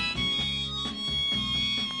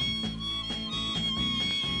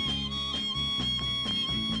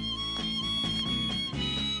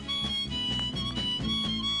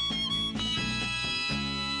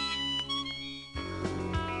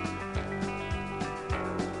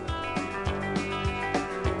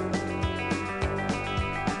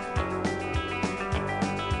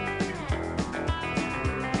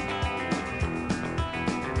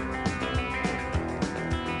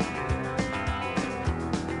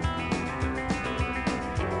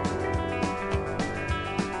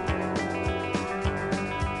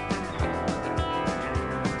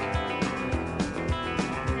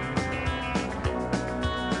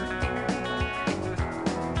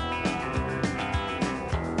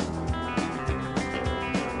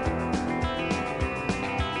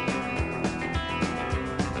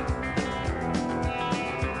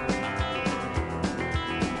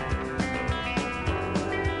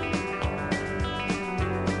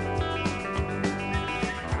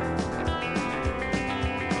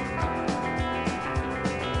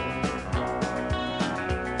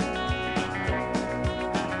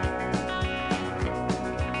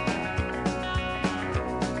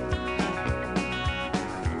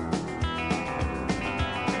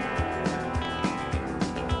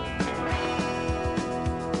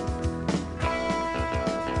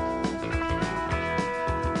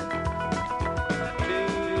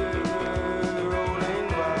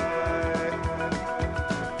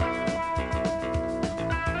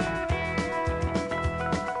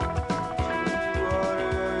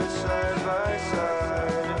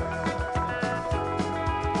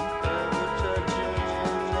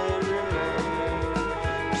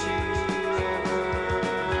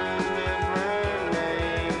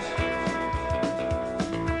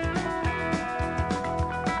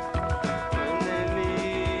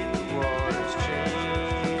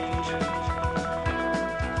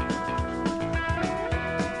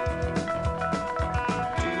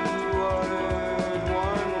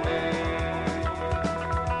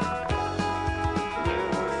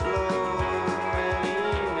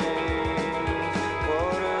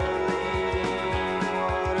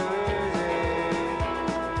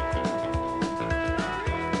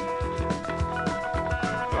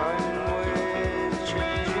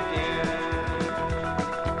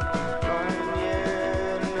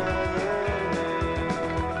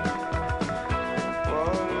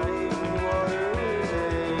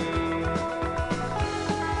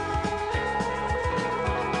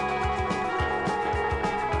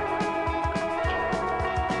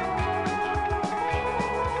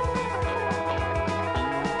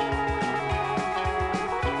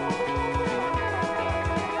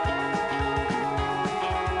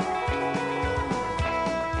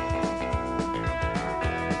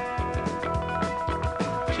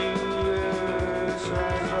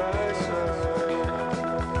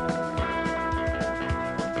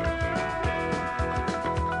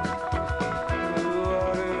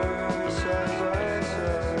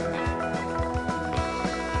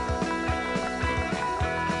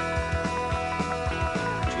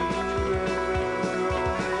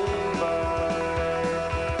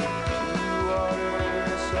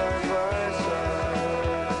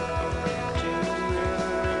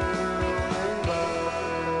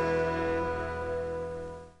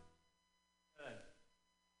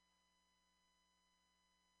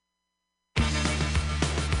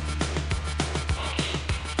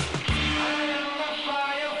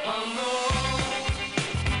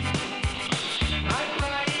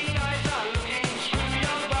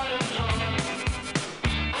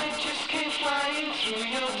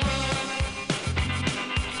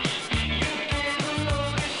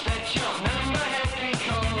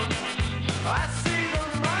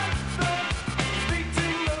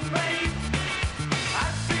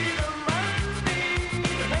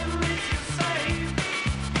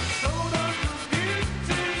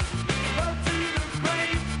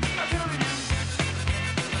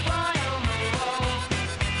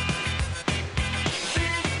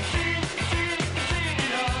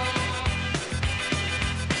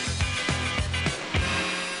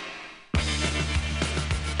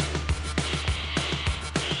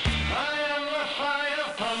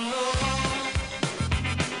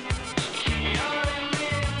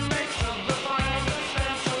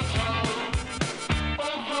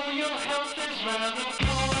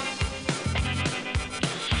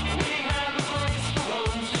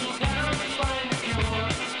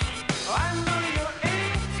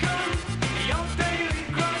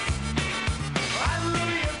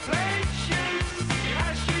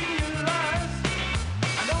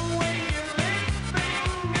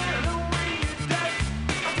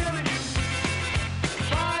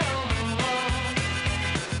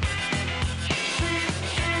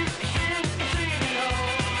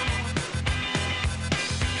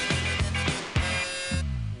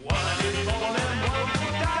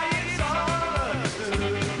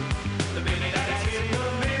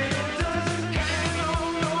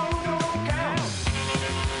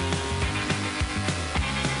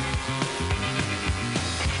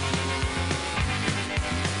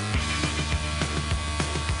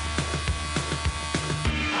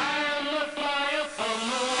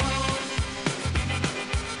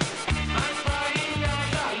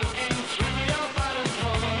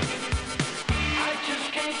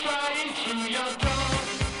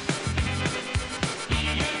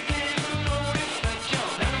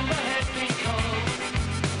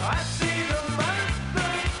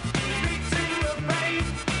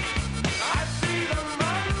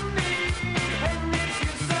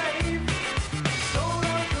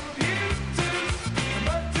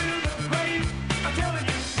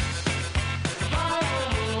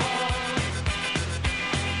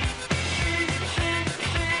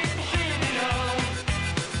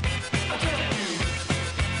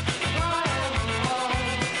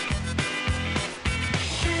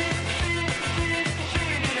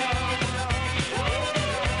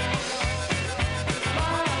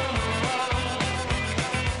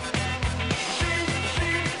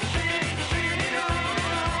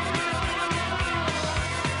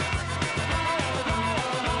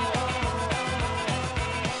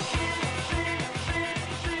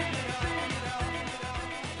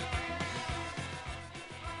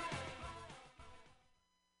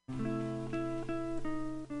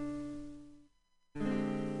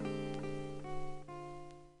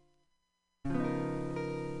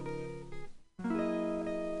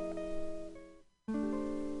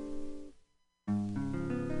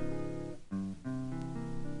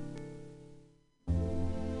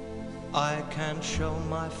 I can't show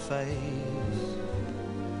my face,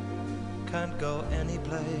 can't go any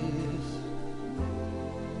place.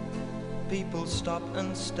 People stop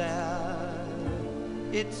and stare,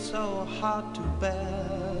 it's so hard to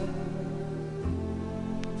bear.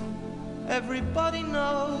 Everybody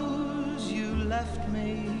knows you left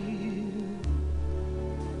me.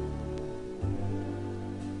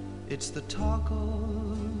 It's the talk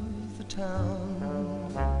of the town.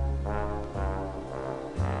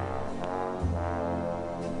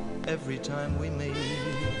 Every time we meet,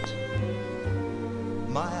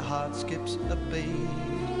 my heart skips a beat.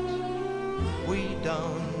 We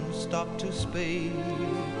don't stop to speak,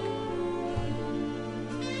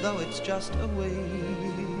 though it's just a week.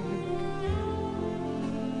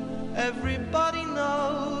 Everybody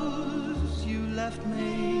knows you left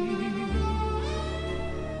me.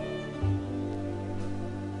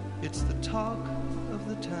 It's the talk of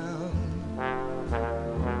the town.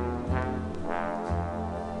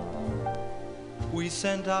 We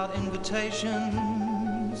sent out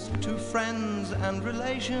invitations to friends and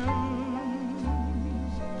relations,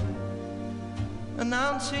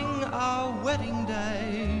 announcing our wedding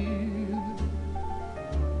day.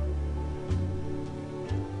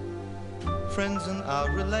 Friends and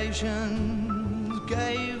our relations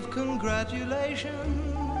gave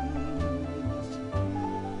congratulations.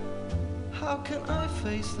 How can I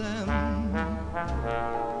face them?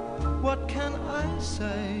 What can I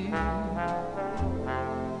say?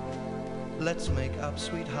 Let's make up,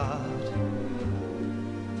 sweetheart.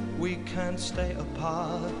 We can't stay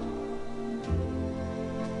apart.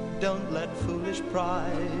 Don't let foolish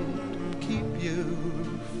pride keep you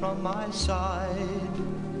from my side.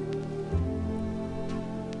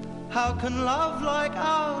 How can love like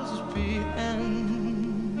ours be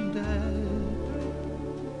ended?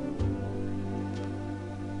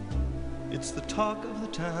 It's the talk of the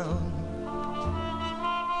town.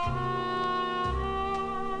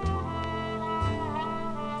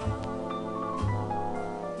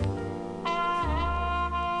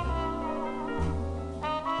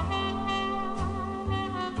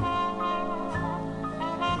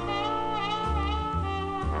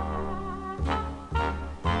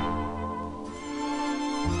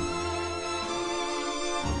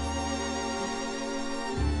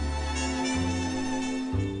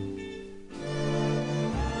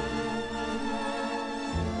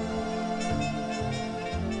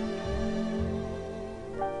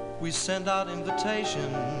 We sent out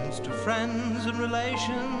invitations to friends and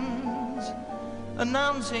relations,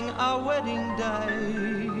 announcing our wedding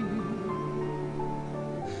day.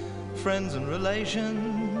 Friends and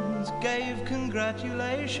relations gave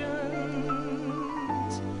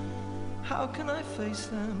congratulations. How can I face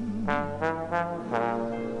them?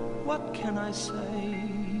 What can I say?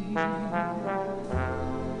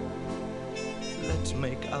 Let's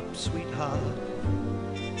make up, sweetheart.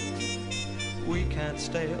 We can't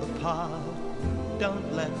stay apart.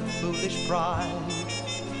 Don't let foolish pride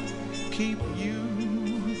keep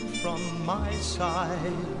you from my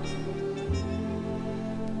side.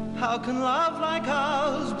 How can love like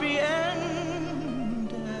ours be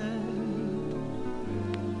ended?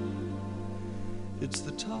 It's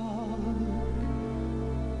the talk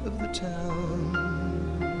of the town.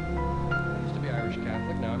 I used to be Irish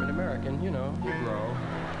Catholic, now I'm an American. You know, you grow.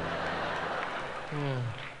 Yeah.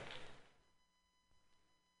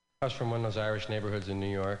 I was from one of those Irish neighborhoods in New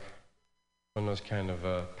York, one of those kind of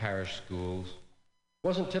parish schools. It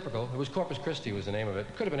wasn't typical. It was Corpus Christi was the name of it.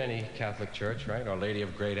 It could have been any Catholic church, right? Our Lady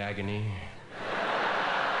of Great Agony.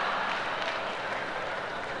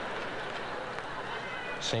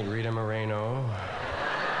 St. Rita Moreno.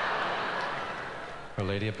 Our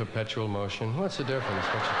Lady of Perpetual Motion. What's the difference?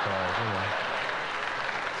 What you call it, you know.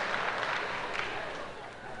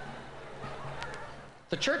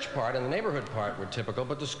 The church part and the neighborhood part were typical,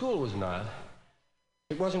 but the school was not.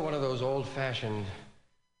 It wasn't one of those old-fashioned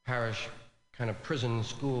parish kind of prison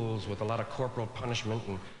schools with a lot of corporal punishment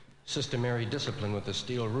and systemary discipline with the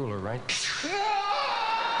steel ruler, right?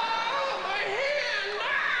 Oh, my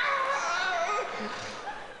hand!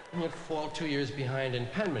 And you'd fall 2 years behind in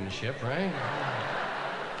penmanship, right?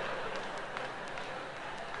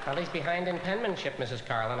 Well, he's behind in penmanship, Mrs.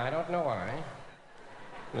 Carlin. I don't know why.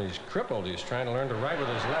 Well, he's crippled. He's trying to learn to write with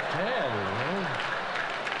his left hand, you know?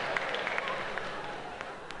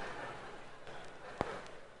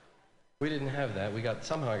 We didn't have that.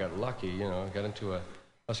 Somehow I got lucky, you know. I got into a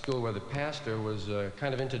school where the pastor was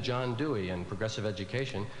kind of into John Dewey and progressive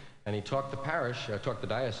education, and he talked the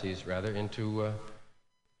diocese, rather, into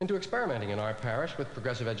experimenting in our parish with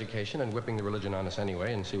progressive education and whipping the religion on us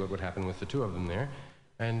anyway and see what would happen with the two of them there.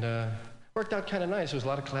 And Worked out kind of nice. There was a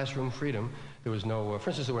lot of classroom freedom. There was no, for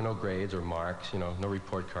instance, there were no grades or marks, no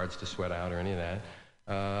report cards to sweat out or any of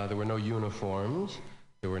that. There were no uniforms.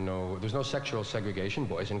 There was no sexual segregation,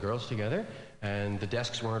 boys and girls together. And the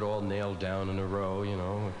desks weren't all nailed down in a row,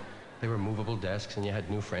 They were movable desks, and you had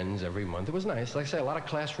new friends every month. It was nice. Like I say, a lot of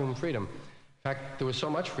classroom freedom. In fact, there was so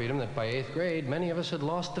much freedom that by 8th grade, many of us had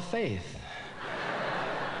lost the faith.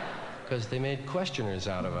 Because they made questioners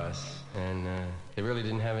out of us, and they really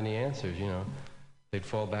didn't have any answers, They'd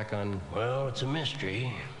fall back on, well, it's a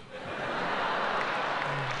mystery.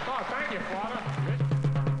 Oh, thank you, Father.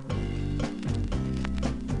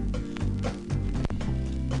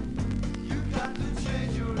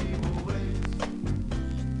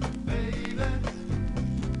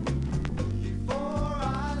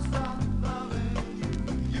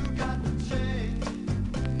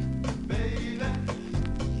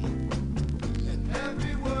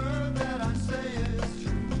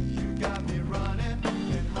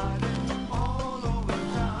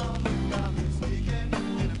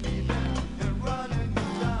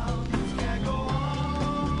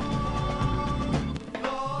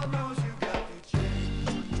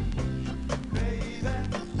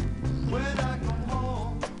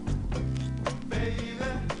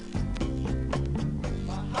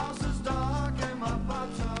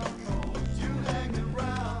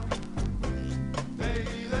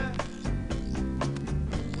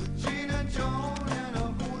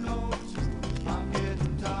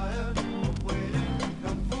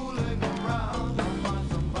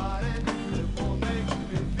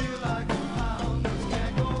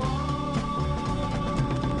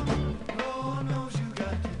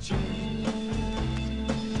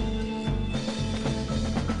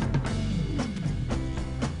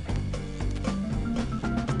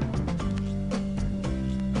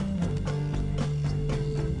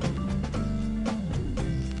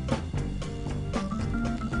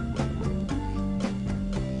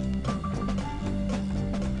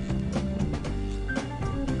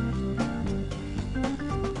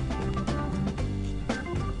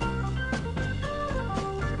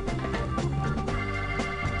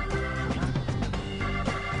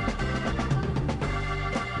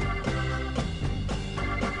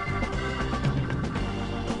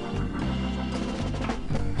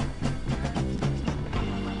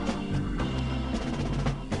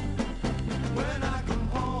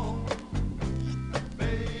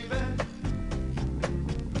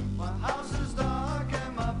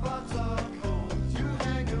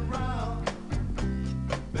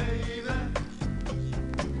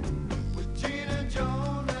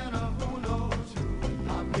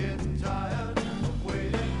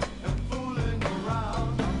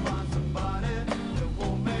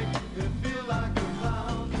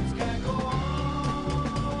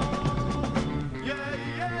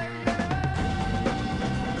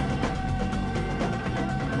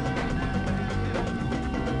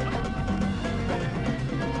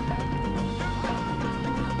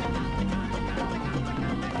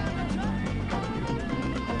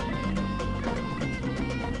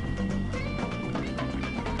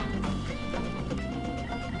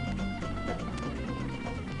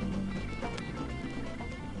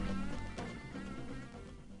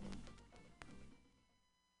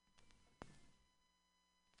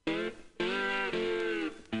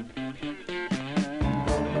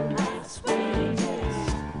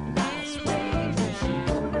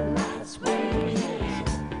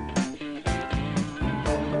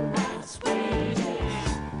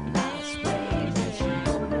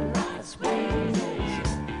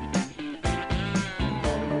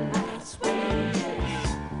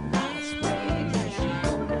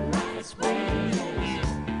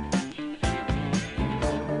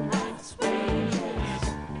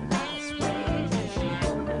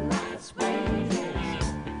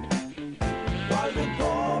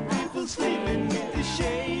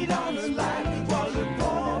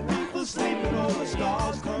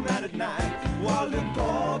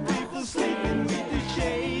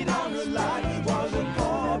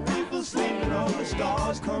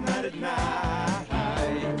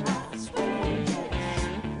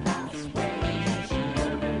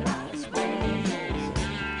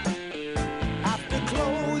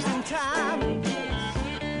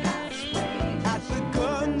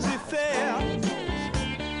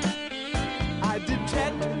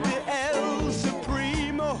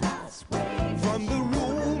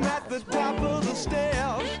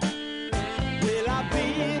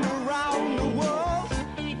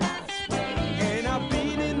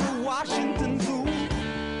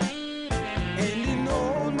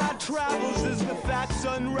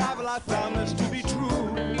 Unravel, I found this to be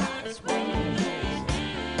true.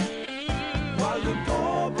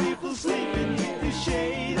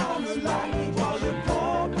 on the light. While the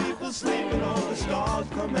poor people sleeping, all the stars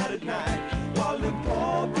come out at night. While the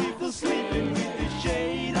poor people sleeping with the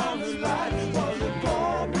shade on the light. While the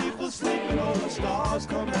poor people sleeping, all the stars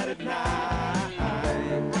come out at night.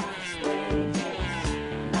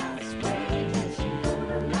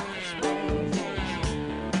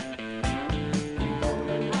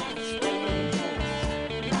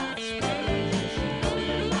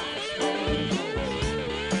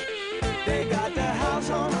 They got the house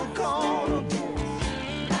on a corner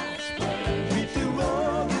with the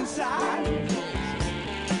rug inside.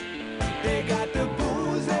 They got the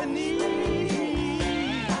booze they need,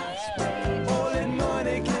 all that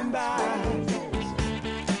money can buy.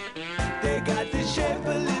 They got the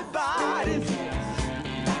shapely bodies,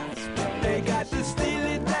 they got the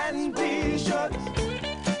steely tan t-shirts,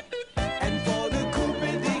 and for the coupe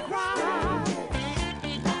they cry.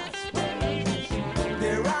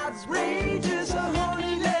 They're outrageous,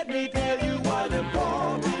 honey, let me tell you. While the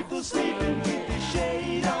poor people sleeping with the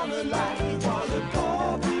shade on the light. While the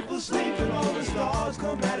poor people sleeping, all the stars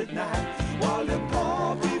come out at night. While the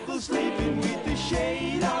poor people sleeping with the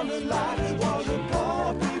shade on the light. While the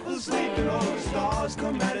poor people sleeping, all the stars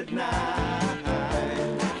come out at night.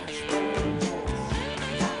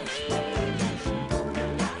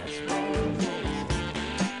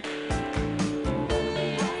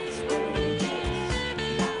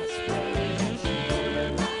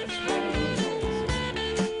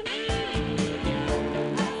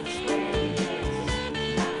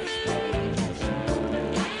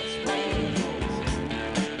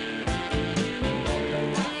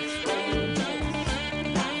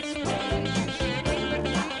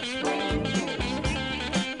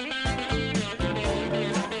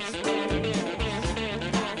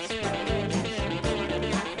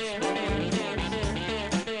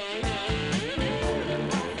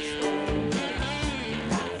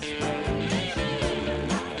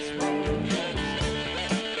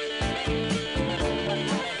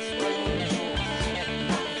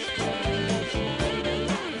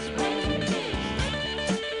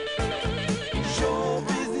 Show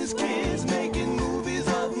business kids making movies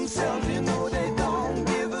of themselves. You know they don't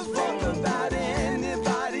give a fuck about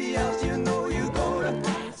anybody else. You know you go to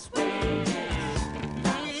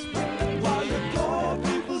while the poor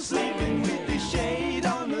people sleeping with the shade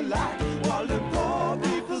on the light. While the poor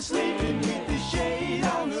people sleeping with the shade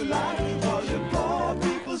on the light. While the poor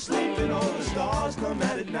people sleeping, all the stars come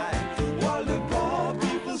out at night. While the poor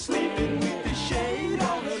people sleeping with the shade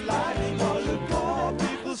on the light. While the poor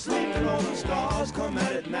people sleeping, all the stars come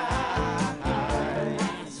out at night.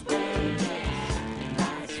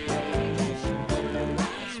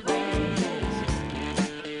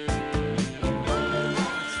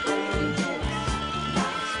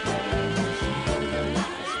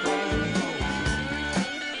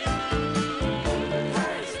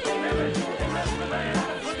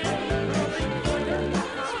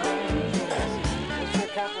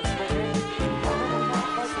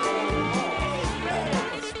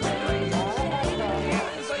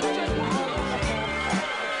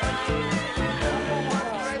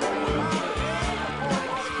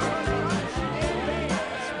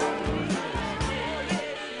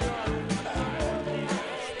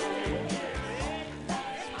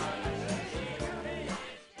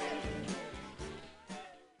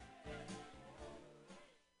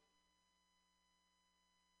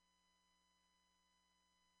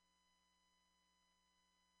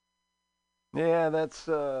 Yeah, that's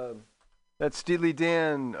Steely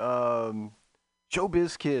Dan,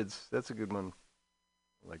 Showbiz Kids. That's a good one.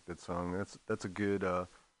 I like that song. That's a good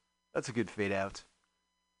fade out.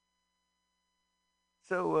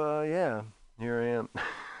 So yeah, here I am.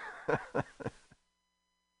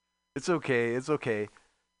 It's okay. It's okay.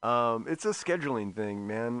 It's a scheduling thing,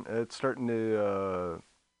 man. It's starting to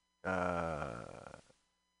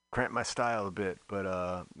cramp my style a bit,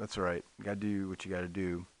 but that's all right. You gotta do what you gotta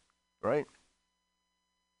do, right?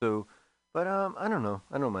 So, but I don't know.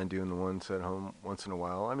 I don't mind doing the ones at home once in a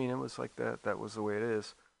while. I mean, it was like that. That was the way it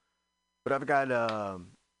is. But I've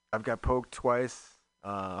got poked twice.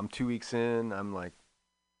 I'm 2 weeks in. I'm like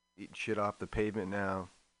eating shit off the pavement now.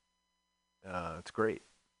 It's great.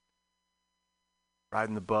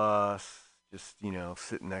 Riding the bus, just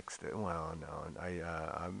sitting next to. Well, no,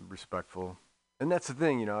 I'm respectful, and that's the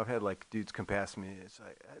thing. I've had like dudes come past me. It's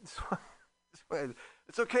like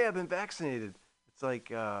it's okay. I've been vaccinated. It's like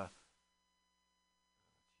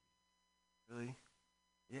really,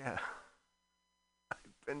 yeah.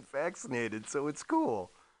 I've been vaccinated, so it's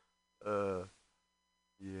cool. Yeah.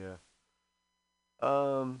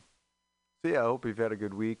 So yeah, I hope you've had a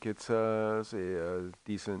good week. It's a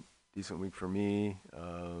decent decent week for me.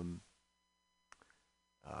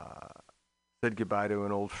 Said goodbye to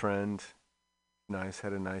an old friend. Nice,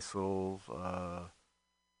 had a nice little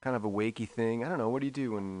kind of a wakey thing. I don't know. What do you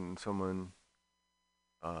do when someone?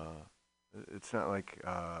 It's not like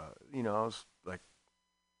I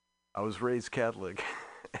was raised Catholic,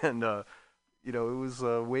 and it was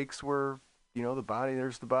wakes where the body.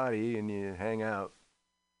 There's the body, and you hang out.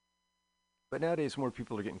 But nowadays, more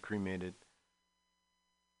people are getting cremated,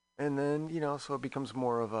 and then so it becomes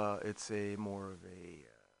more of a. It's a more of a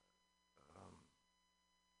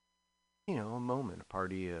a moment, a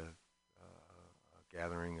party, a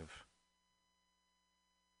gathering of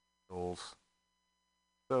souls.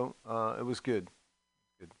 So it was good.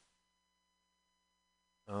 Good.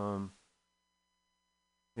 Um,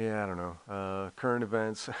 yeah, I don't know. Current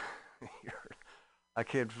events. I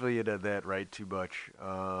can't feel you did that right too much.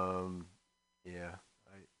 Yeah,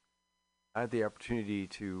 I had the opportunity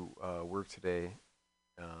to work today,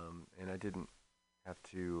 and I didn't have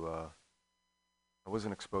to. I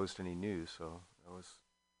wasn't exposed to any news, so that was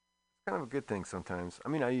kind of a good thing sometimes. I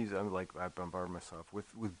mean, I bombard myself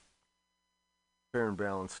with fair and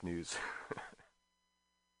balanced news.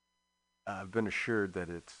 I've been assured that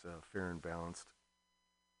it's fair and balanced.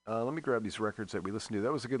 Let me grab these records that we listened to.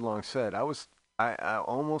 That was a good long set. I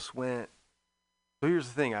almost went. So here's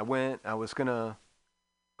the thing. I was gonna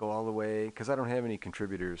go all the way because I don't have any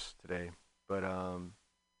contributors today. But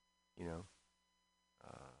you know,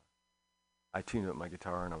 I tuned up my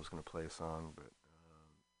guitar and I was gonna play a song, but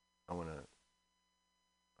I want to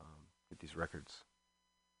get these records.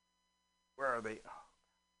 Where are they? Oh,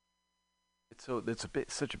 it's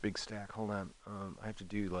such a big stack. Hold on. I have to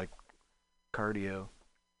do like cardio,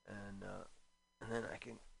 and then I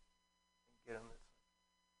can get on this.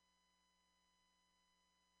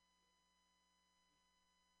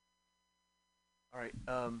 All right.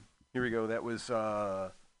 Here we go. That was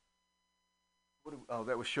that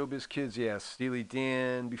was Showbiz Kids. Yeah, Steely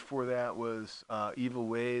Dan. Before that was Evil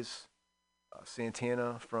Ways.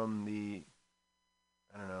 Santana from the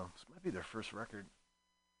I don't know. This might be their first record.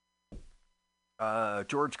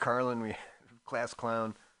 George Carlin, we class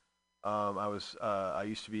clown. I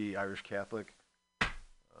used to be Irish Catholic. I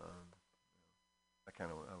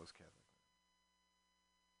was Catholic.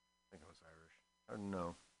 I think I was Irish. I don't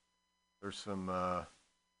know. There's some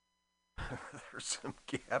there's some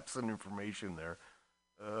gaps in information there.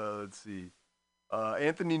 Let's see.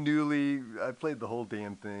 Anthony Newley. I played the whole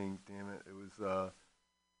damn thing. Damn it! It was I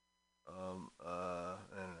don't know.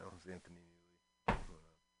 It was Anthony Newley.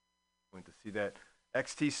 Went to see that.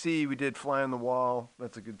 XTC. We did "Fly on the Wall."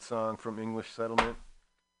 That's a good song from English Settlement.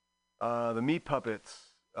 The Meat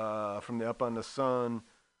Puppets from the Up on the Sun.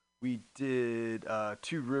 We did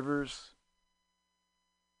Two Rivers.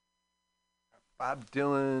 Bob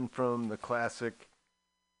Dylan from the classic.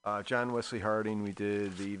 John Wesley Harding. We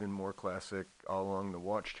did the even more classic All Along the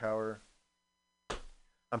Watchtower.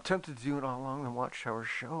 I'm tempted to do it All Along the Watchtower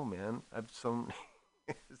show, man. I've so many,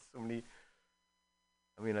 so many.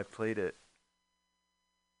 I mean, I played it.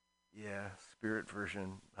 Yeah, Spirit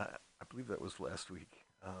version. I believe that was last week.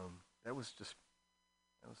 That was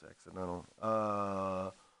accidental.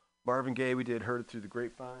 Marvin Gaye. We did "Heard It Through the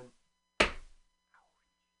Grapevine."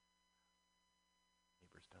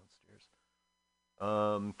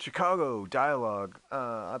 Chicago Dialogue.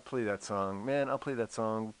 I play that song. Man, I'll play that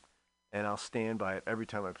song and I'll stand by it every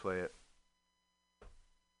time I play it.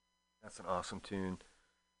 That's an awesome tune.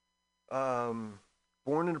 Born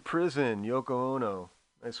in a Prison, Yoko Ono.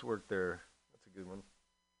 Nice work there. That's a good one.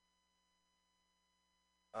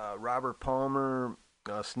 Robert Palmer,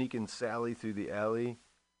 Sneaking Sally Through the Alley.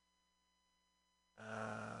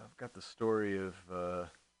 I've got the story of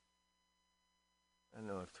I don't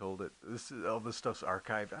know. I've told it. All this stuff's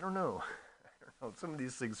archived. I don't know. I don't know. Some of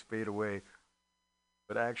these things fade away,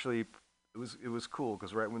 but actually, it was cool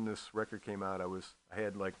because right when this record came out, I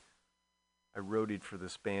had like I roadied for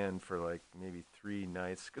this band for like maybe 3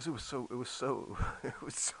 nights because it was so it was so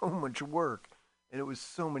much work and it was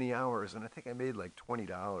so many hours and I think I made like $20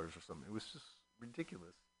 or something. It was just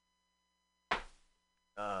ridiculous.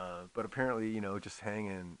 But apparently, just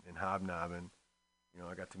hanging and hobnobbing.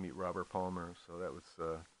 I got to meet Robert Palmer, so that was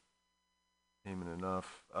payment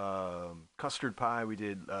enough. Custard Pie, we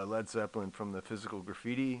did Led Zeppelin from the Physical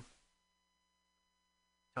Graffiti.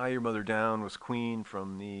 Tie Your Mother Down was Queen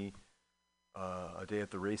from the A Day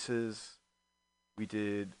at the Races. We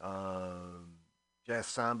did Jazz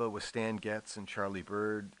Samba with Stan Getz and Charlie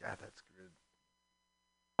Bird. God, that's good.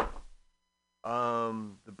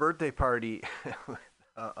 The Birthday Party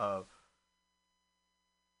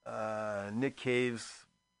Nick Cave's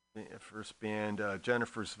first band,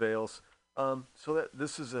 Jennifer's Veils. So that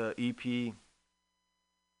this is a EP.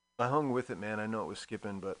 I hung with it, man. I know it was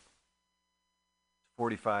skipping, but it's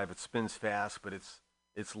 45. It spins fast, but it's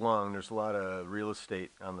long. There's a lot of real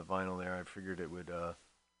estate on the vinyl there. I figured it would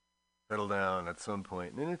settle down at some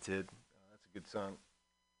point, and it did. That's a good song.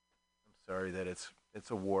 I'm sorry that it's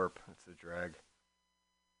a warp. It's a drag.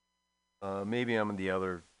 Maybe I'm in the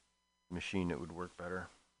other machine that would work better.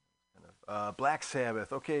 Kind of. Black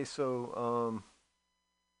Sabbath. Okay, so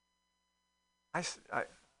I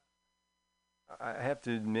have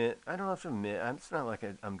to admit, I don't have to admit, it's not like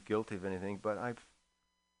I'm guilty of anything, but I've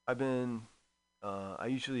been, I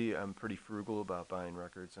usually I'm pretty frugal about buying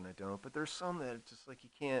records, and I don't. But there's some that it's just like you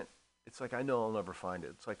can't. It's like I know I'll never find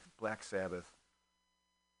it. It's like Black Sabbath.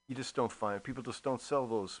 You just don't find. People just don't sell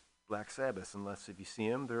those Black Sabbaths unless if you see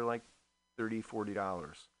them, they're like $30,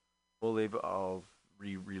 $40. Well, they've all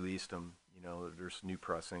re-released them. You know, there's new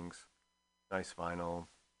pressings, nice vinyl,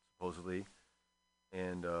 supposedly,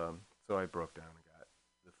 and so I broke down and got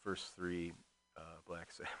the first three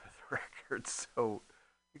Black Sabbath records. So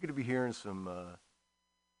you're gonna be hearing some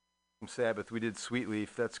Sabbath. We did Sweet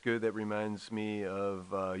Leaf. That's good. That reminds me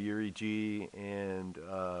of Yuri G and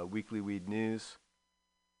Weekly Weed News.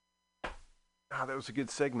 Ah, that was a good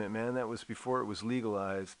segment, man. That was before it was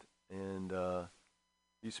legalized, and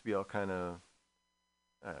used to be all kind of,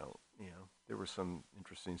 I don't, there were some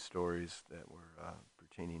interesting stories that were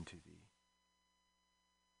pertaining to the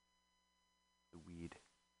weed,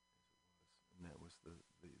 and that was the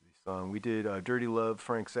song. We did Dirty Love,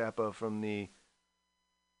 Frank Zappa from the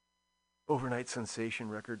Overnight Sensation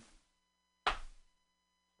record.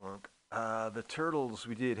 The Turtles,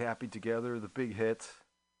 we did Happy Together, the big hit.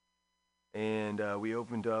 And we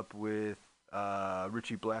opened up with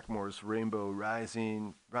Richie Blackmore's Rainbow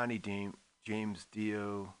Rising, Ronnie James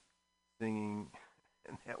Dio singing,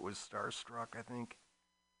 and that was Starstruck, I think.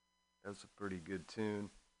 That was a pretty good tune.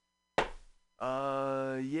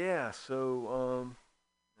 Yeah, so, all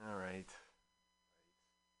right.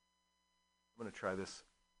 I'm going to try this.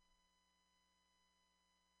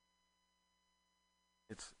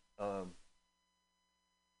 It's, I haven't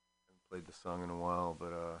played the song in a while,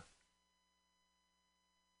 but,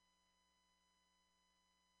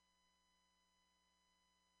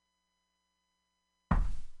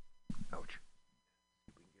 ouch. See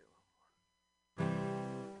if we can get a little more.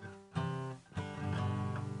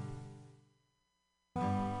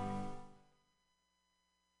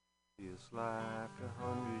 Feels like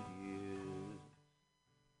 100 years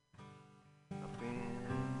I've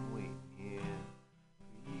been waiting here for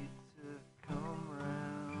you to come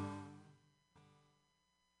round.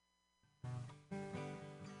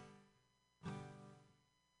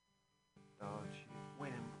 Thought you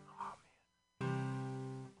went, oh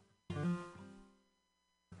man.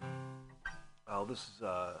 Oh, this is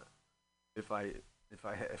if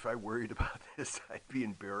I worried about this, I'd be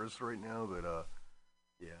embarrassed right now. But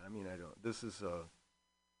yeah, I mean I don't. This is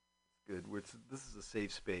good. This is a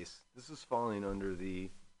safe space. This is falling under the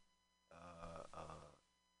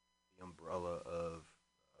umbrella of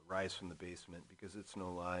Rise from the Basement, because it's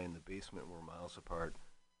no lie. In the basement, we're miles apart.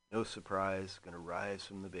 No surprise, gonna rise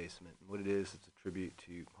from the basement. And what it is, it's a tribute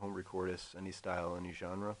to home recordists, any style, any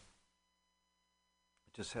genre.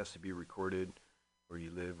 It just has to be recorded where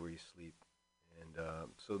you live, where you sleep. And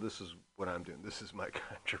so this is what I'm doing. This is my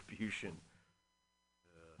contribution.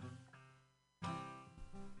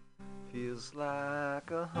 Feels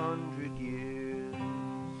like 100 years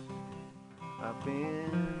I've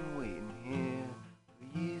been waiting here for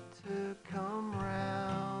you to come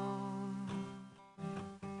round.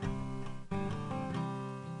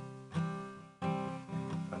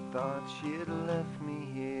 I thought you'd left me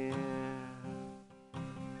here.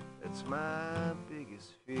 It's my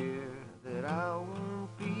biggest fear that I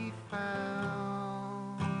won't be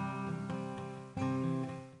found.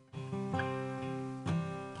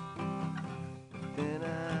 Then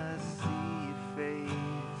I see your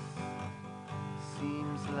face.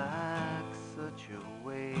 Seems like such a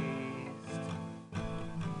waste.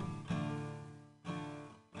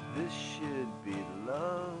 This should be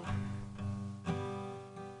love.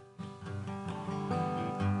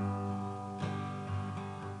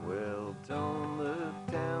 Well, don't look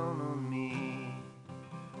down on me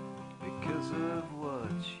because of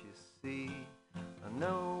what you see. I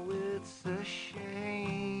know it's a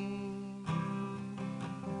shame.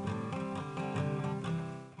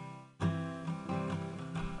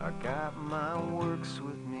 I got my works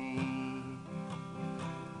with me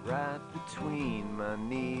right between my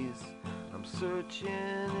knees. I'm searching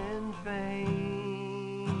in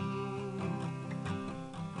vain.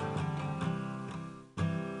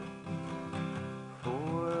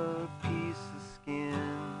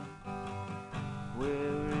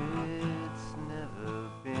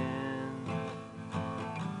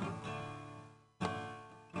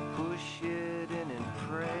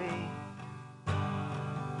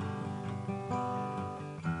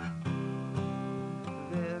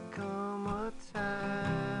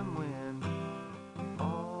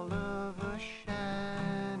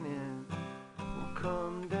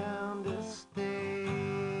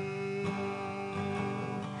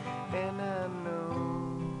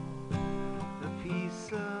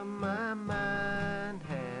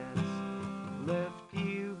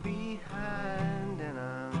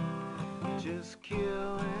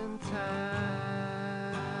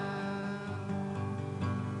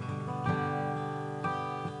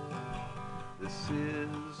 This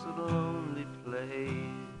is a lonely place.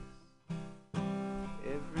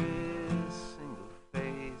 Every single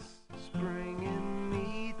face is bringing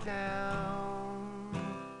me down.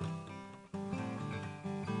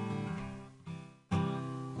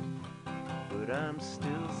 But I'm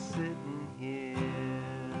still sitting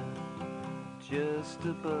here, just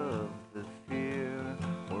above the fear,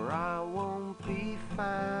 where I won't be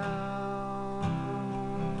found.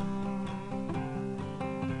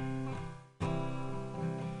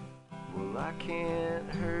 Well, I can't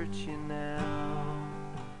hurt you now,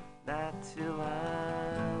 not till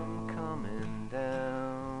I'm coming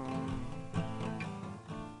down.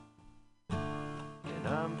 And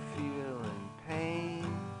I'm feeling pain,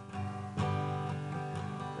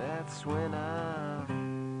 that's when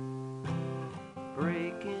I'm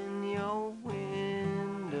breaking your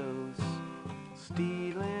windows,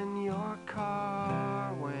 stealing your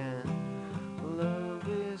car when love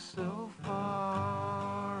is so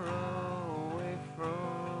far away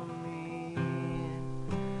from me.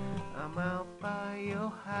 I'm out by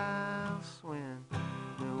your house when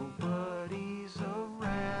nobody's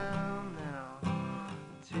around, and I'll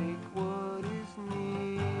take what is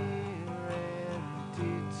near and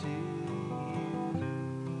do to you.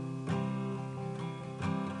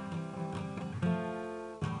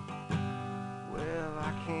 Well,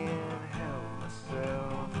 I can't help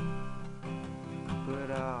myself, but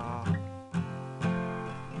I'll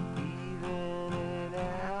even it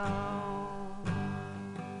out.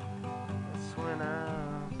 That's when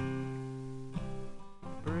I'm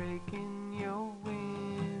breaking your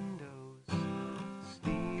windows,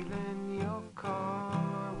 stealing your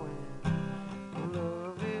car when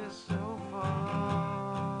love is so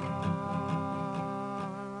far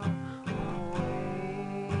away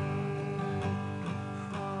from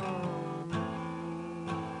me.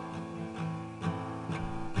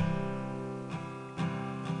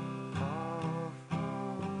 Far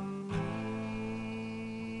from me.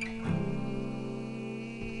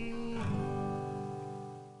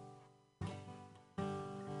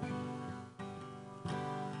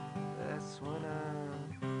 That's when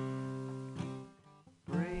I'm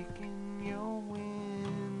breaking your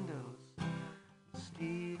windows,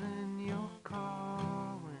 stealing your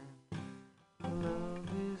car when love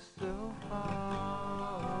is so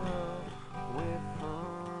far away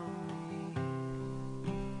from me.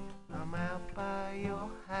 I'm out by your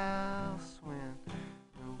house when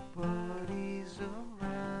nobody's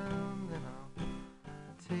around, and I'll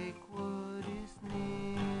take what is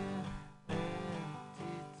near and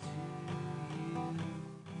do to you.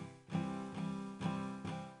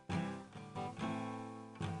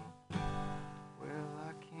 Well, I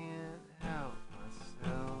can't help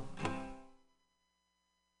myself.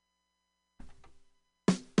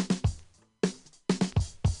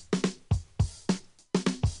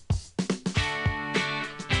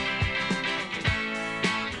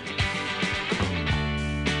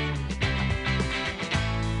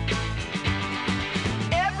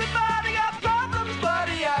 Everybody got problems,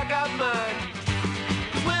 buddy, I got mine.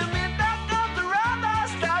 'Cause when midnight comes around, I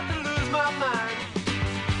start to lose my mind.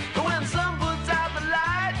 And when sun puts out the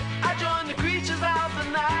light, I join the creatures of the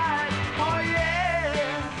night. Oh yeah,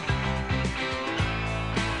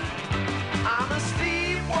 I'm a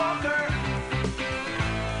sleepwalker,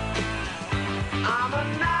 I'm a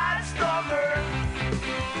night stalker,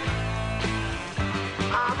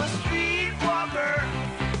 I'm a streetwalker,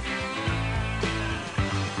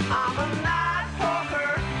 I'm a night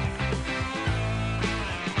walker.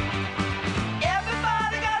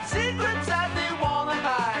 Everybody got secrets that they wanna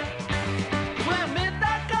hide. When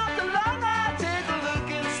midnight comes along, I take a look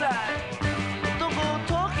inside. Don't go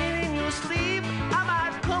talking in your sleep, I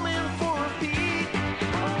might come in for a peek.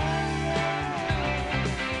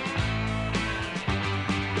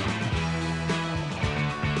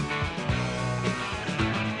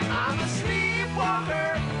 I'm a sleepwalker,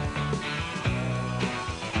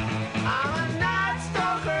 I'm a night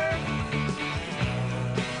stalker.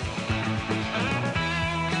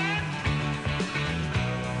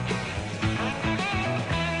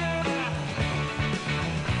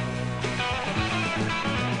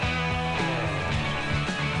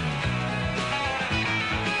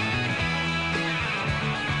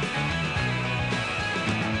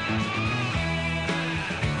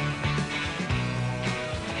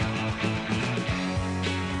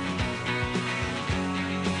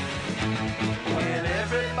 When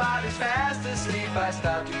everybody's fast asleep, I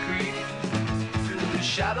start to creep. Through the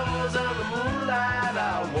shadows of the moonlight, I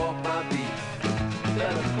walk my beat.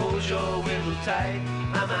 Better close your window tight,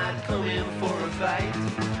 I might come in for a fight.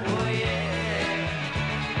 Oh yeah.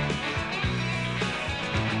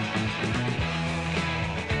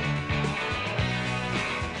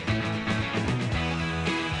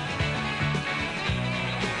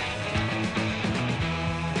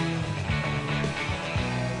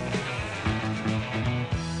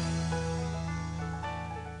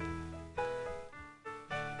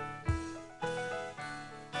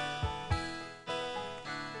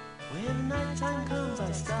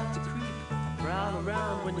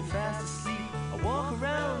 around when you're fast asleep. I walk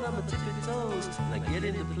around on my tippy toes, and I get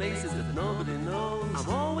into places that nobody knows. I'm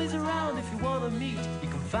always around if you wanna meet. You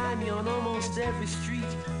can find me on almost every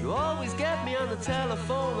street. You always get me on the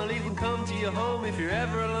telephone. I'll even come to your home if you're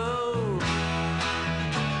ever alone.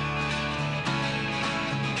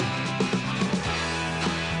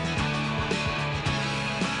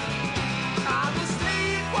 I'm a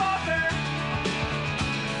sleepwalker.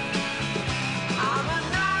 I'm a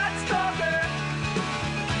night stalker.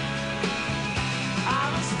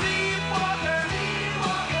 I'm a sleepwalker.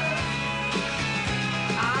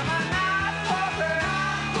 I'm a night walker.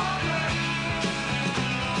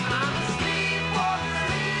 I'm a sleepwalker.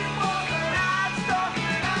 Night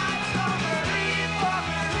stalker.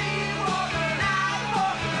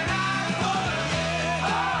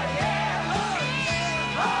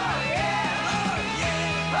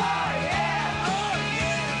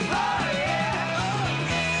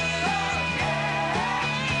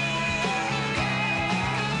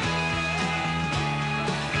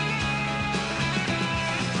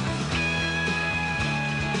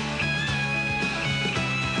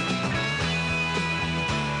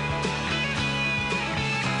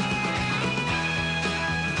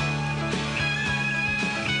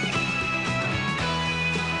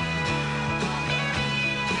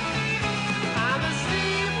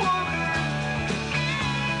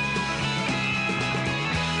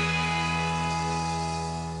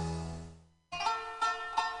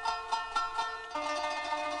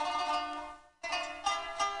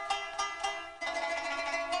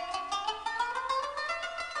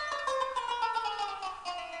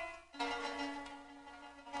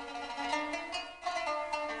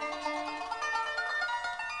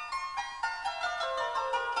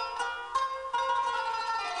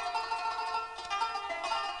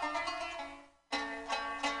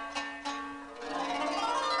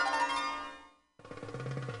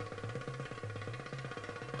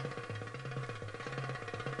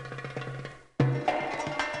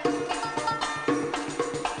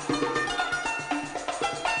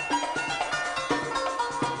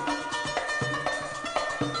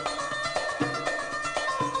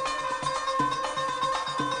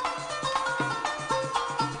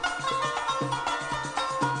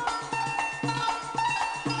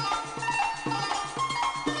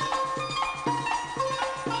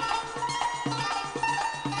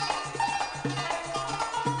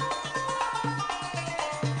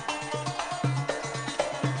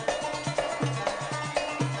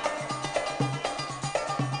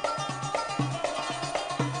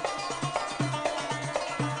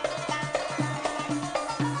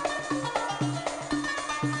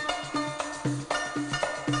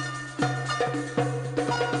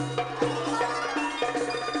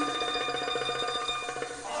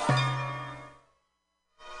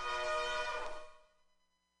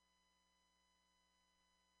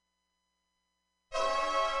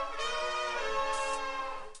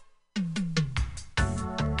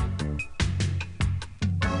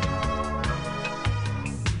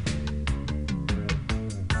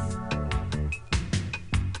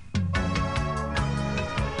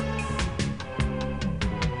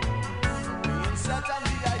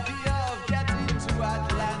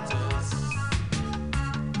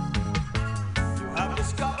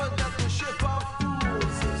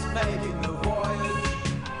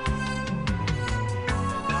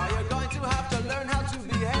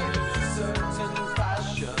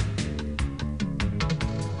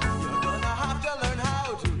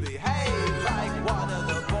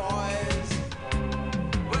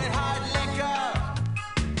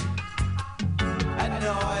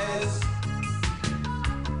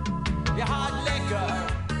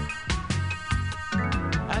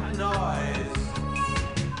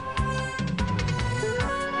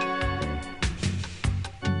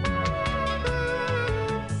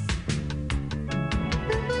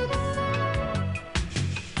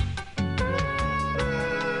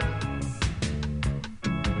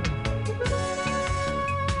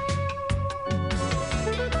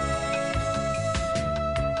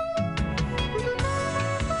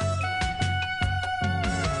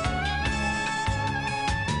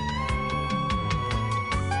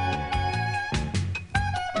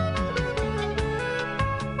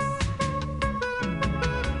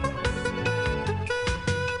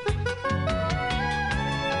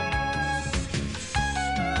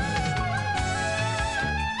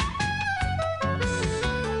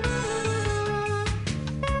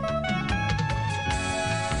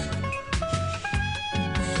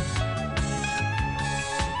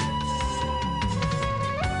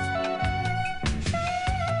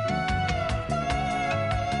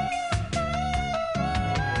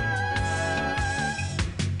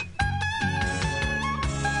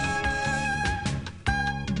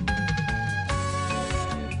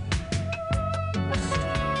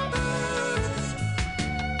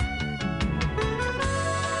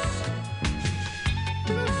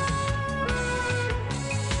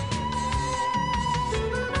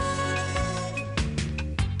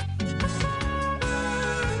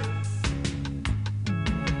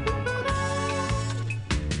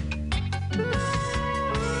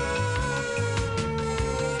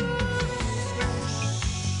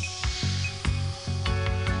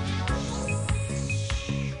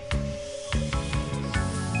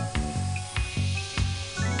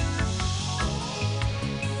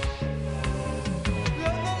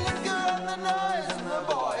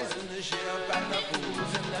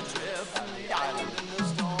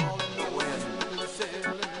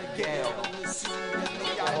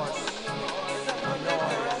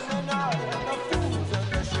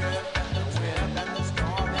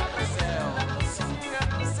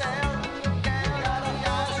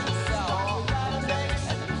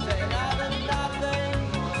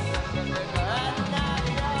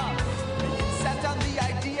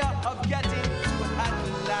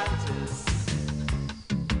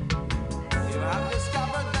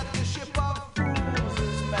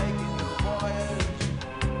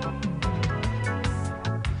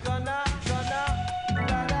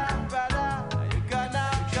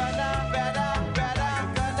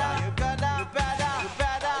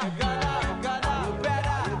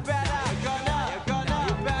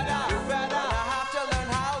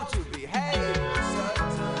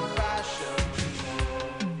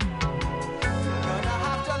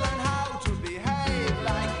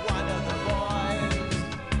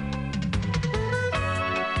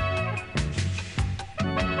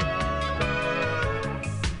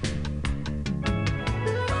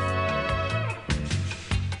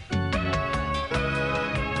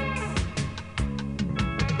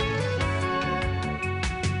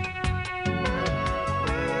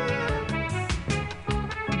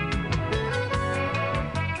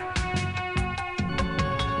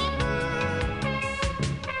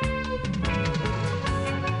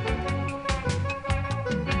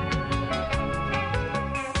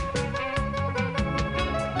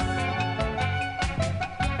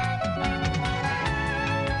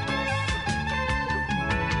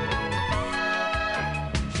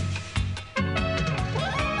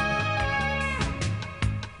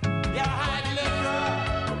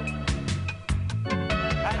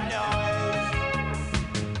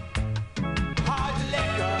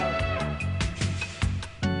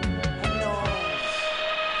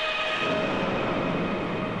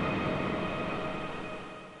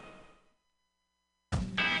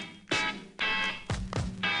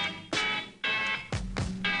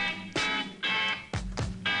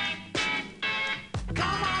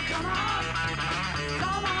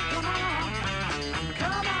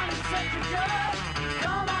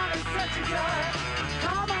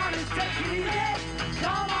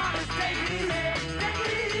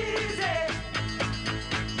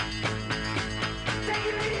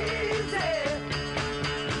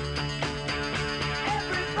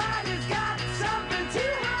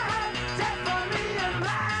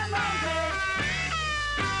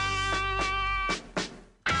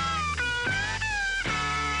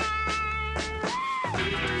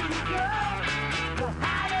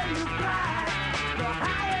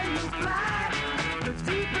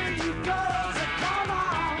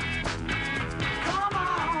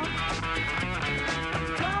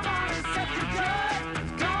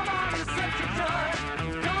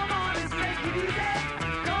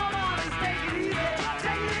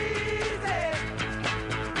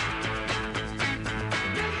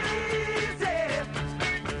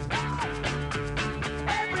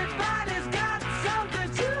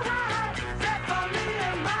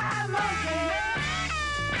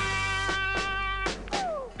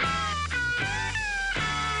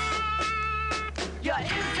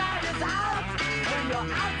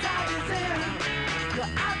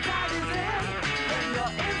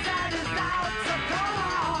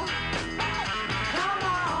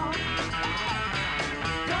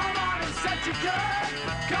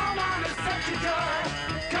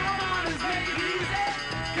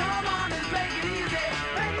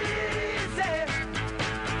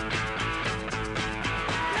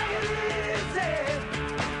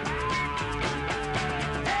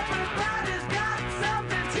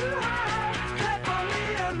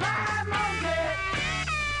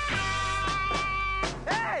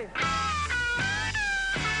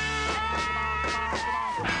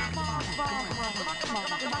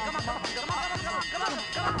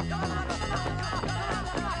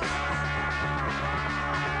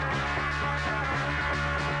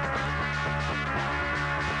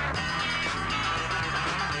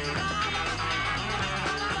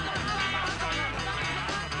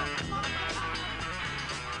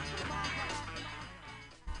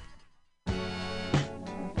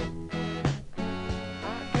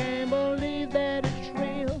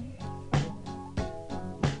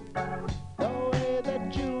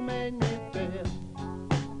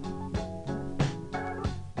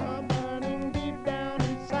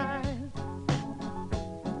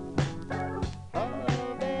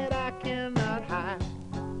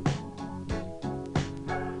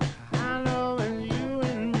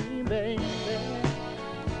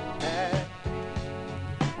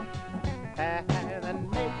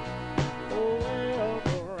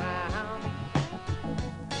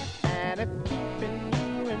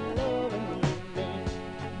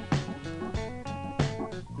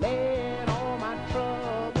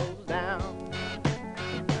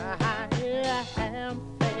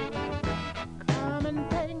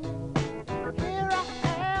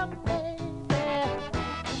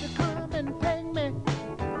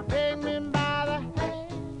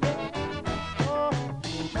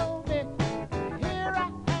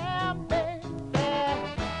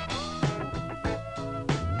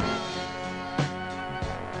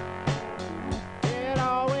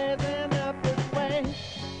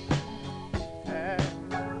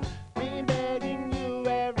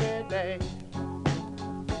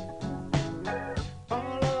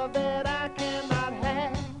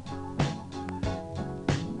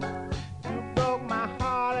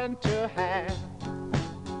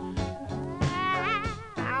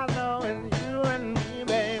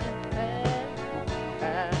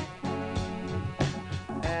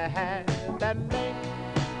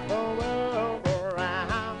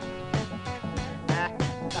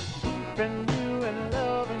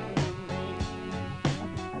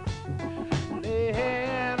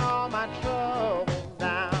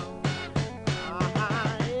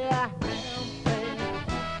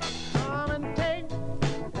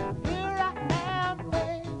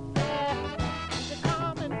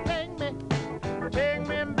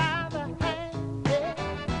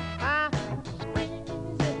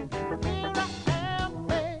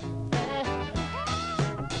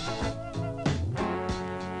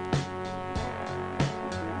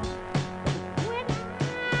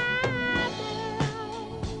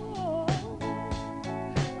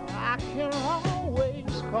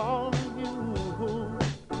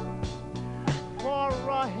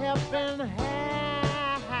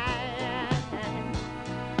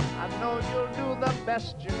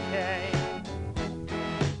 best you can.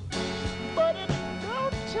 But it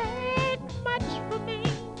don't take much for me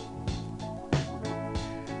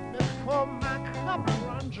before my cup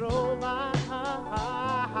runs over.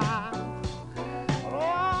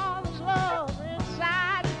 All this love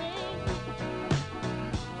inside me,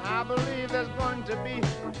 I believe there's going to be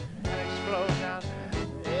an explosion. close down.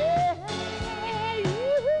 Yeah,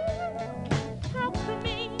 you talk to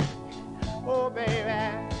me, oh baby.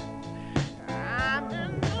 I'm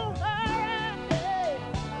in no hurry,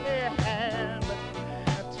 yeah, but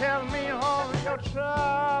tell me all your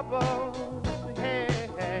troubles, yeah,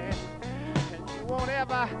 and you won't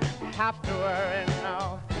ever have to worry,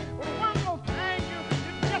 no. One more thing, you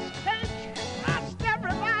just can't trust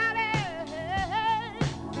everybody.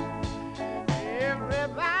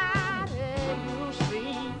 Everybody you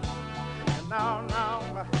see, no, no,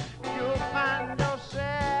 you'll find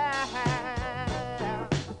yourself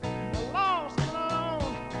lost and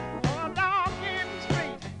alone on a dark end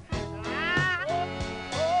street.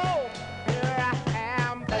 Oh, here I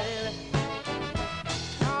am, baby.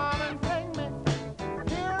 Come and take me.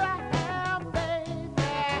 Here I am, baby.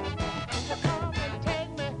 Come and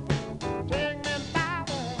take me by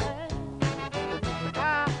the hand.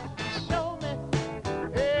 Show me,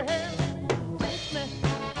 hey, take me,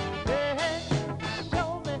 hey,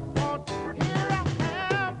 show me. Oh, here I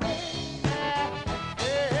am, baby.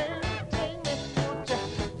 Hey, take me, won't you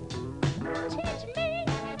teach me,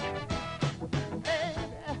 baby?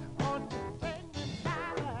 Won't you take me by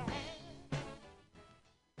the hand?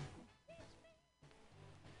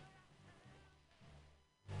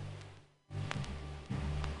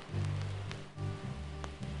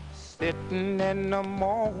 Sitting in the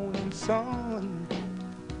morning sun,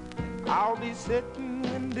 I'll be sitting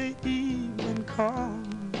when the evening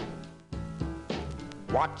comes,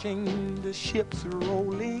 watching the ships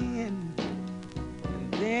roll in,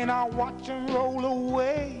 and then I'll watch them roll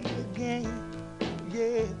away again.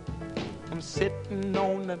 Yeah, I'm sitting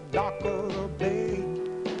on the dock of the bay,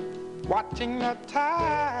 watching the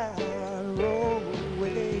tide roll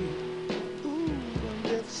away. Ooh, I'm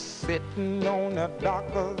just sitting on the dock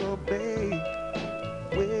of the bay,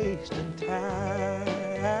 wasting time.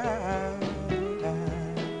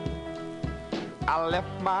 I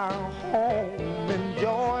left my home in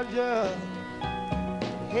Georgia,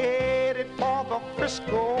 headed for the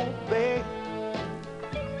Frisco Bay,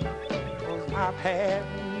 'cause I've had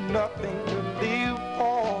nothing to live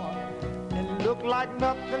for, and look like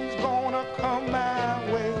nothing's gonna come my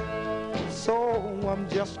way. So I'm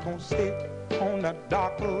just gonna sit on the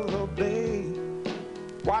dock of the bay,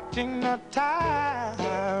 watching the tide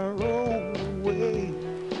roll away.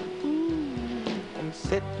 Ooh, I'm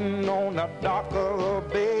sitting on the dock of the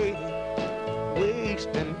bay,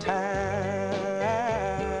 wasting time.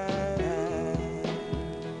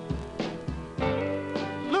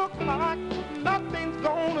 Look like nothing's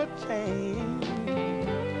gonna change.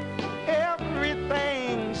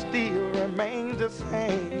 Everything still remains the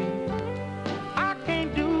same. I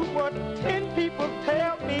can't do what 10 people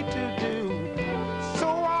tell me to do, so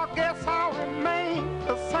I guess I'll remain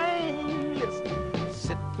the same. Listen,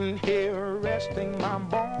 sitting here resting my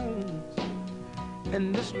bones,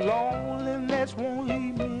 and this loneliness won't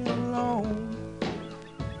leave me alone.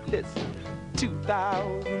 Listen,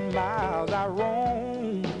 2,000 miles I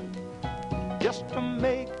roam just to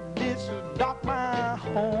make this dock my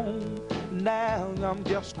home. Now I'm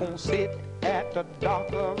just gonna sit at the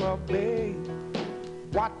dock of a bay,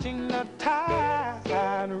 watching the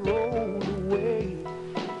tide roll away.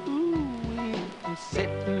 Ooh, I'm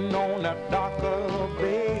sitting on the dock of a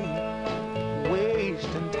bay,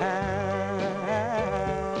 wasting time.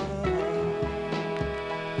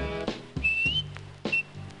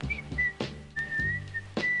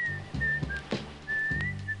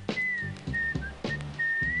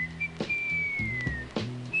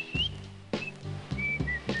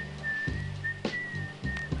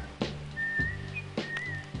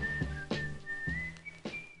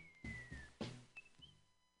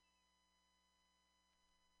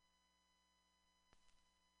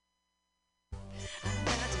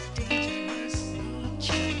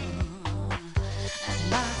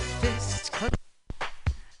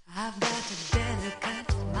 I've got a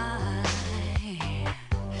delicate mind.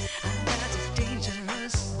 I've got a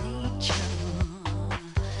dangerous nature,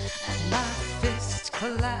 and my fist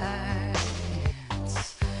collides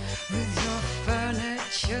with your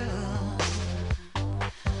furniture.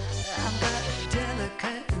 I've got a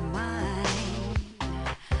delicate mind.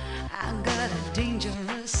 I've got a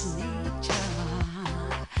dangerous nature,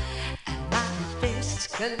 and my fists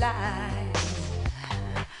collide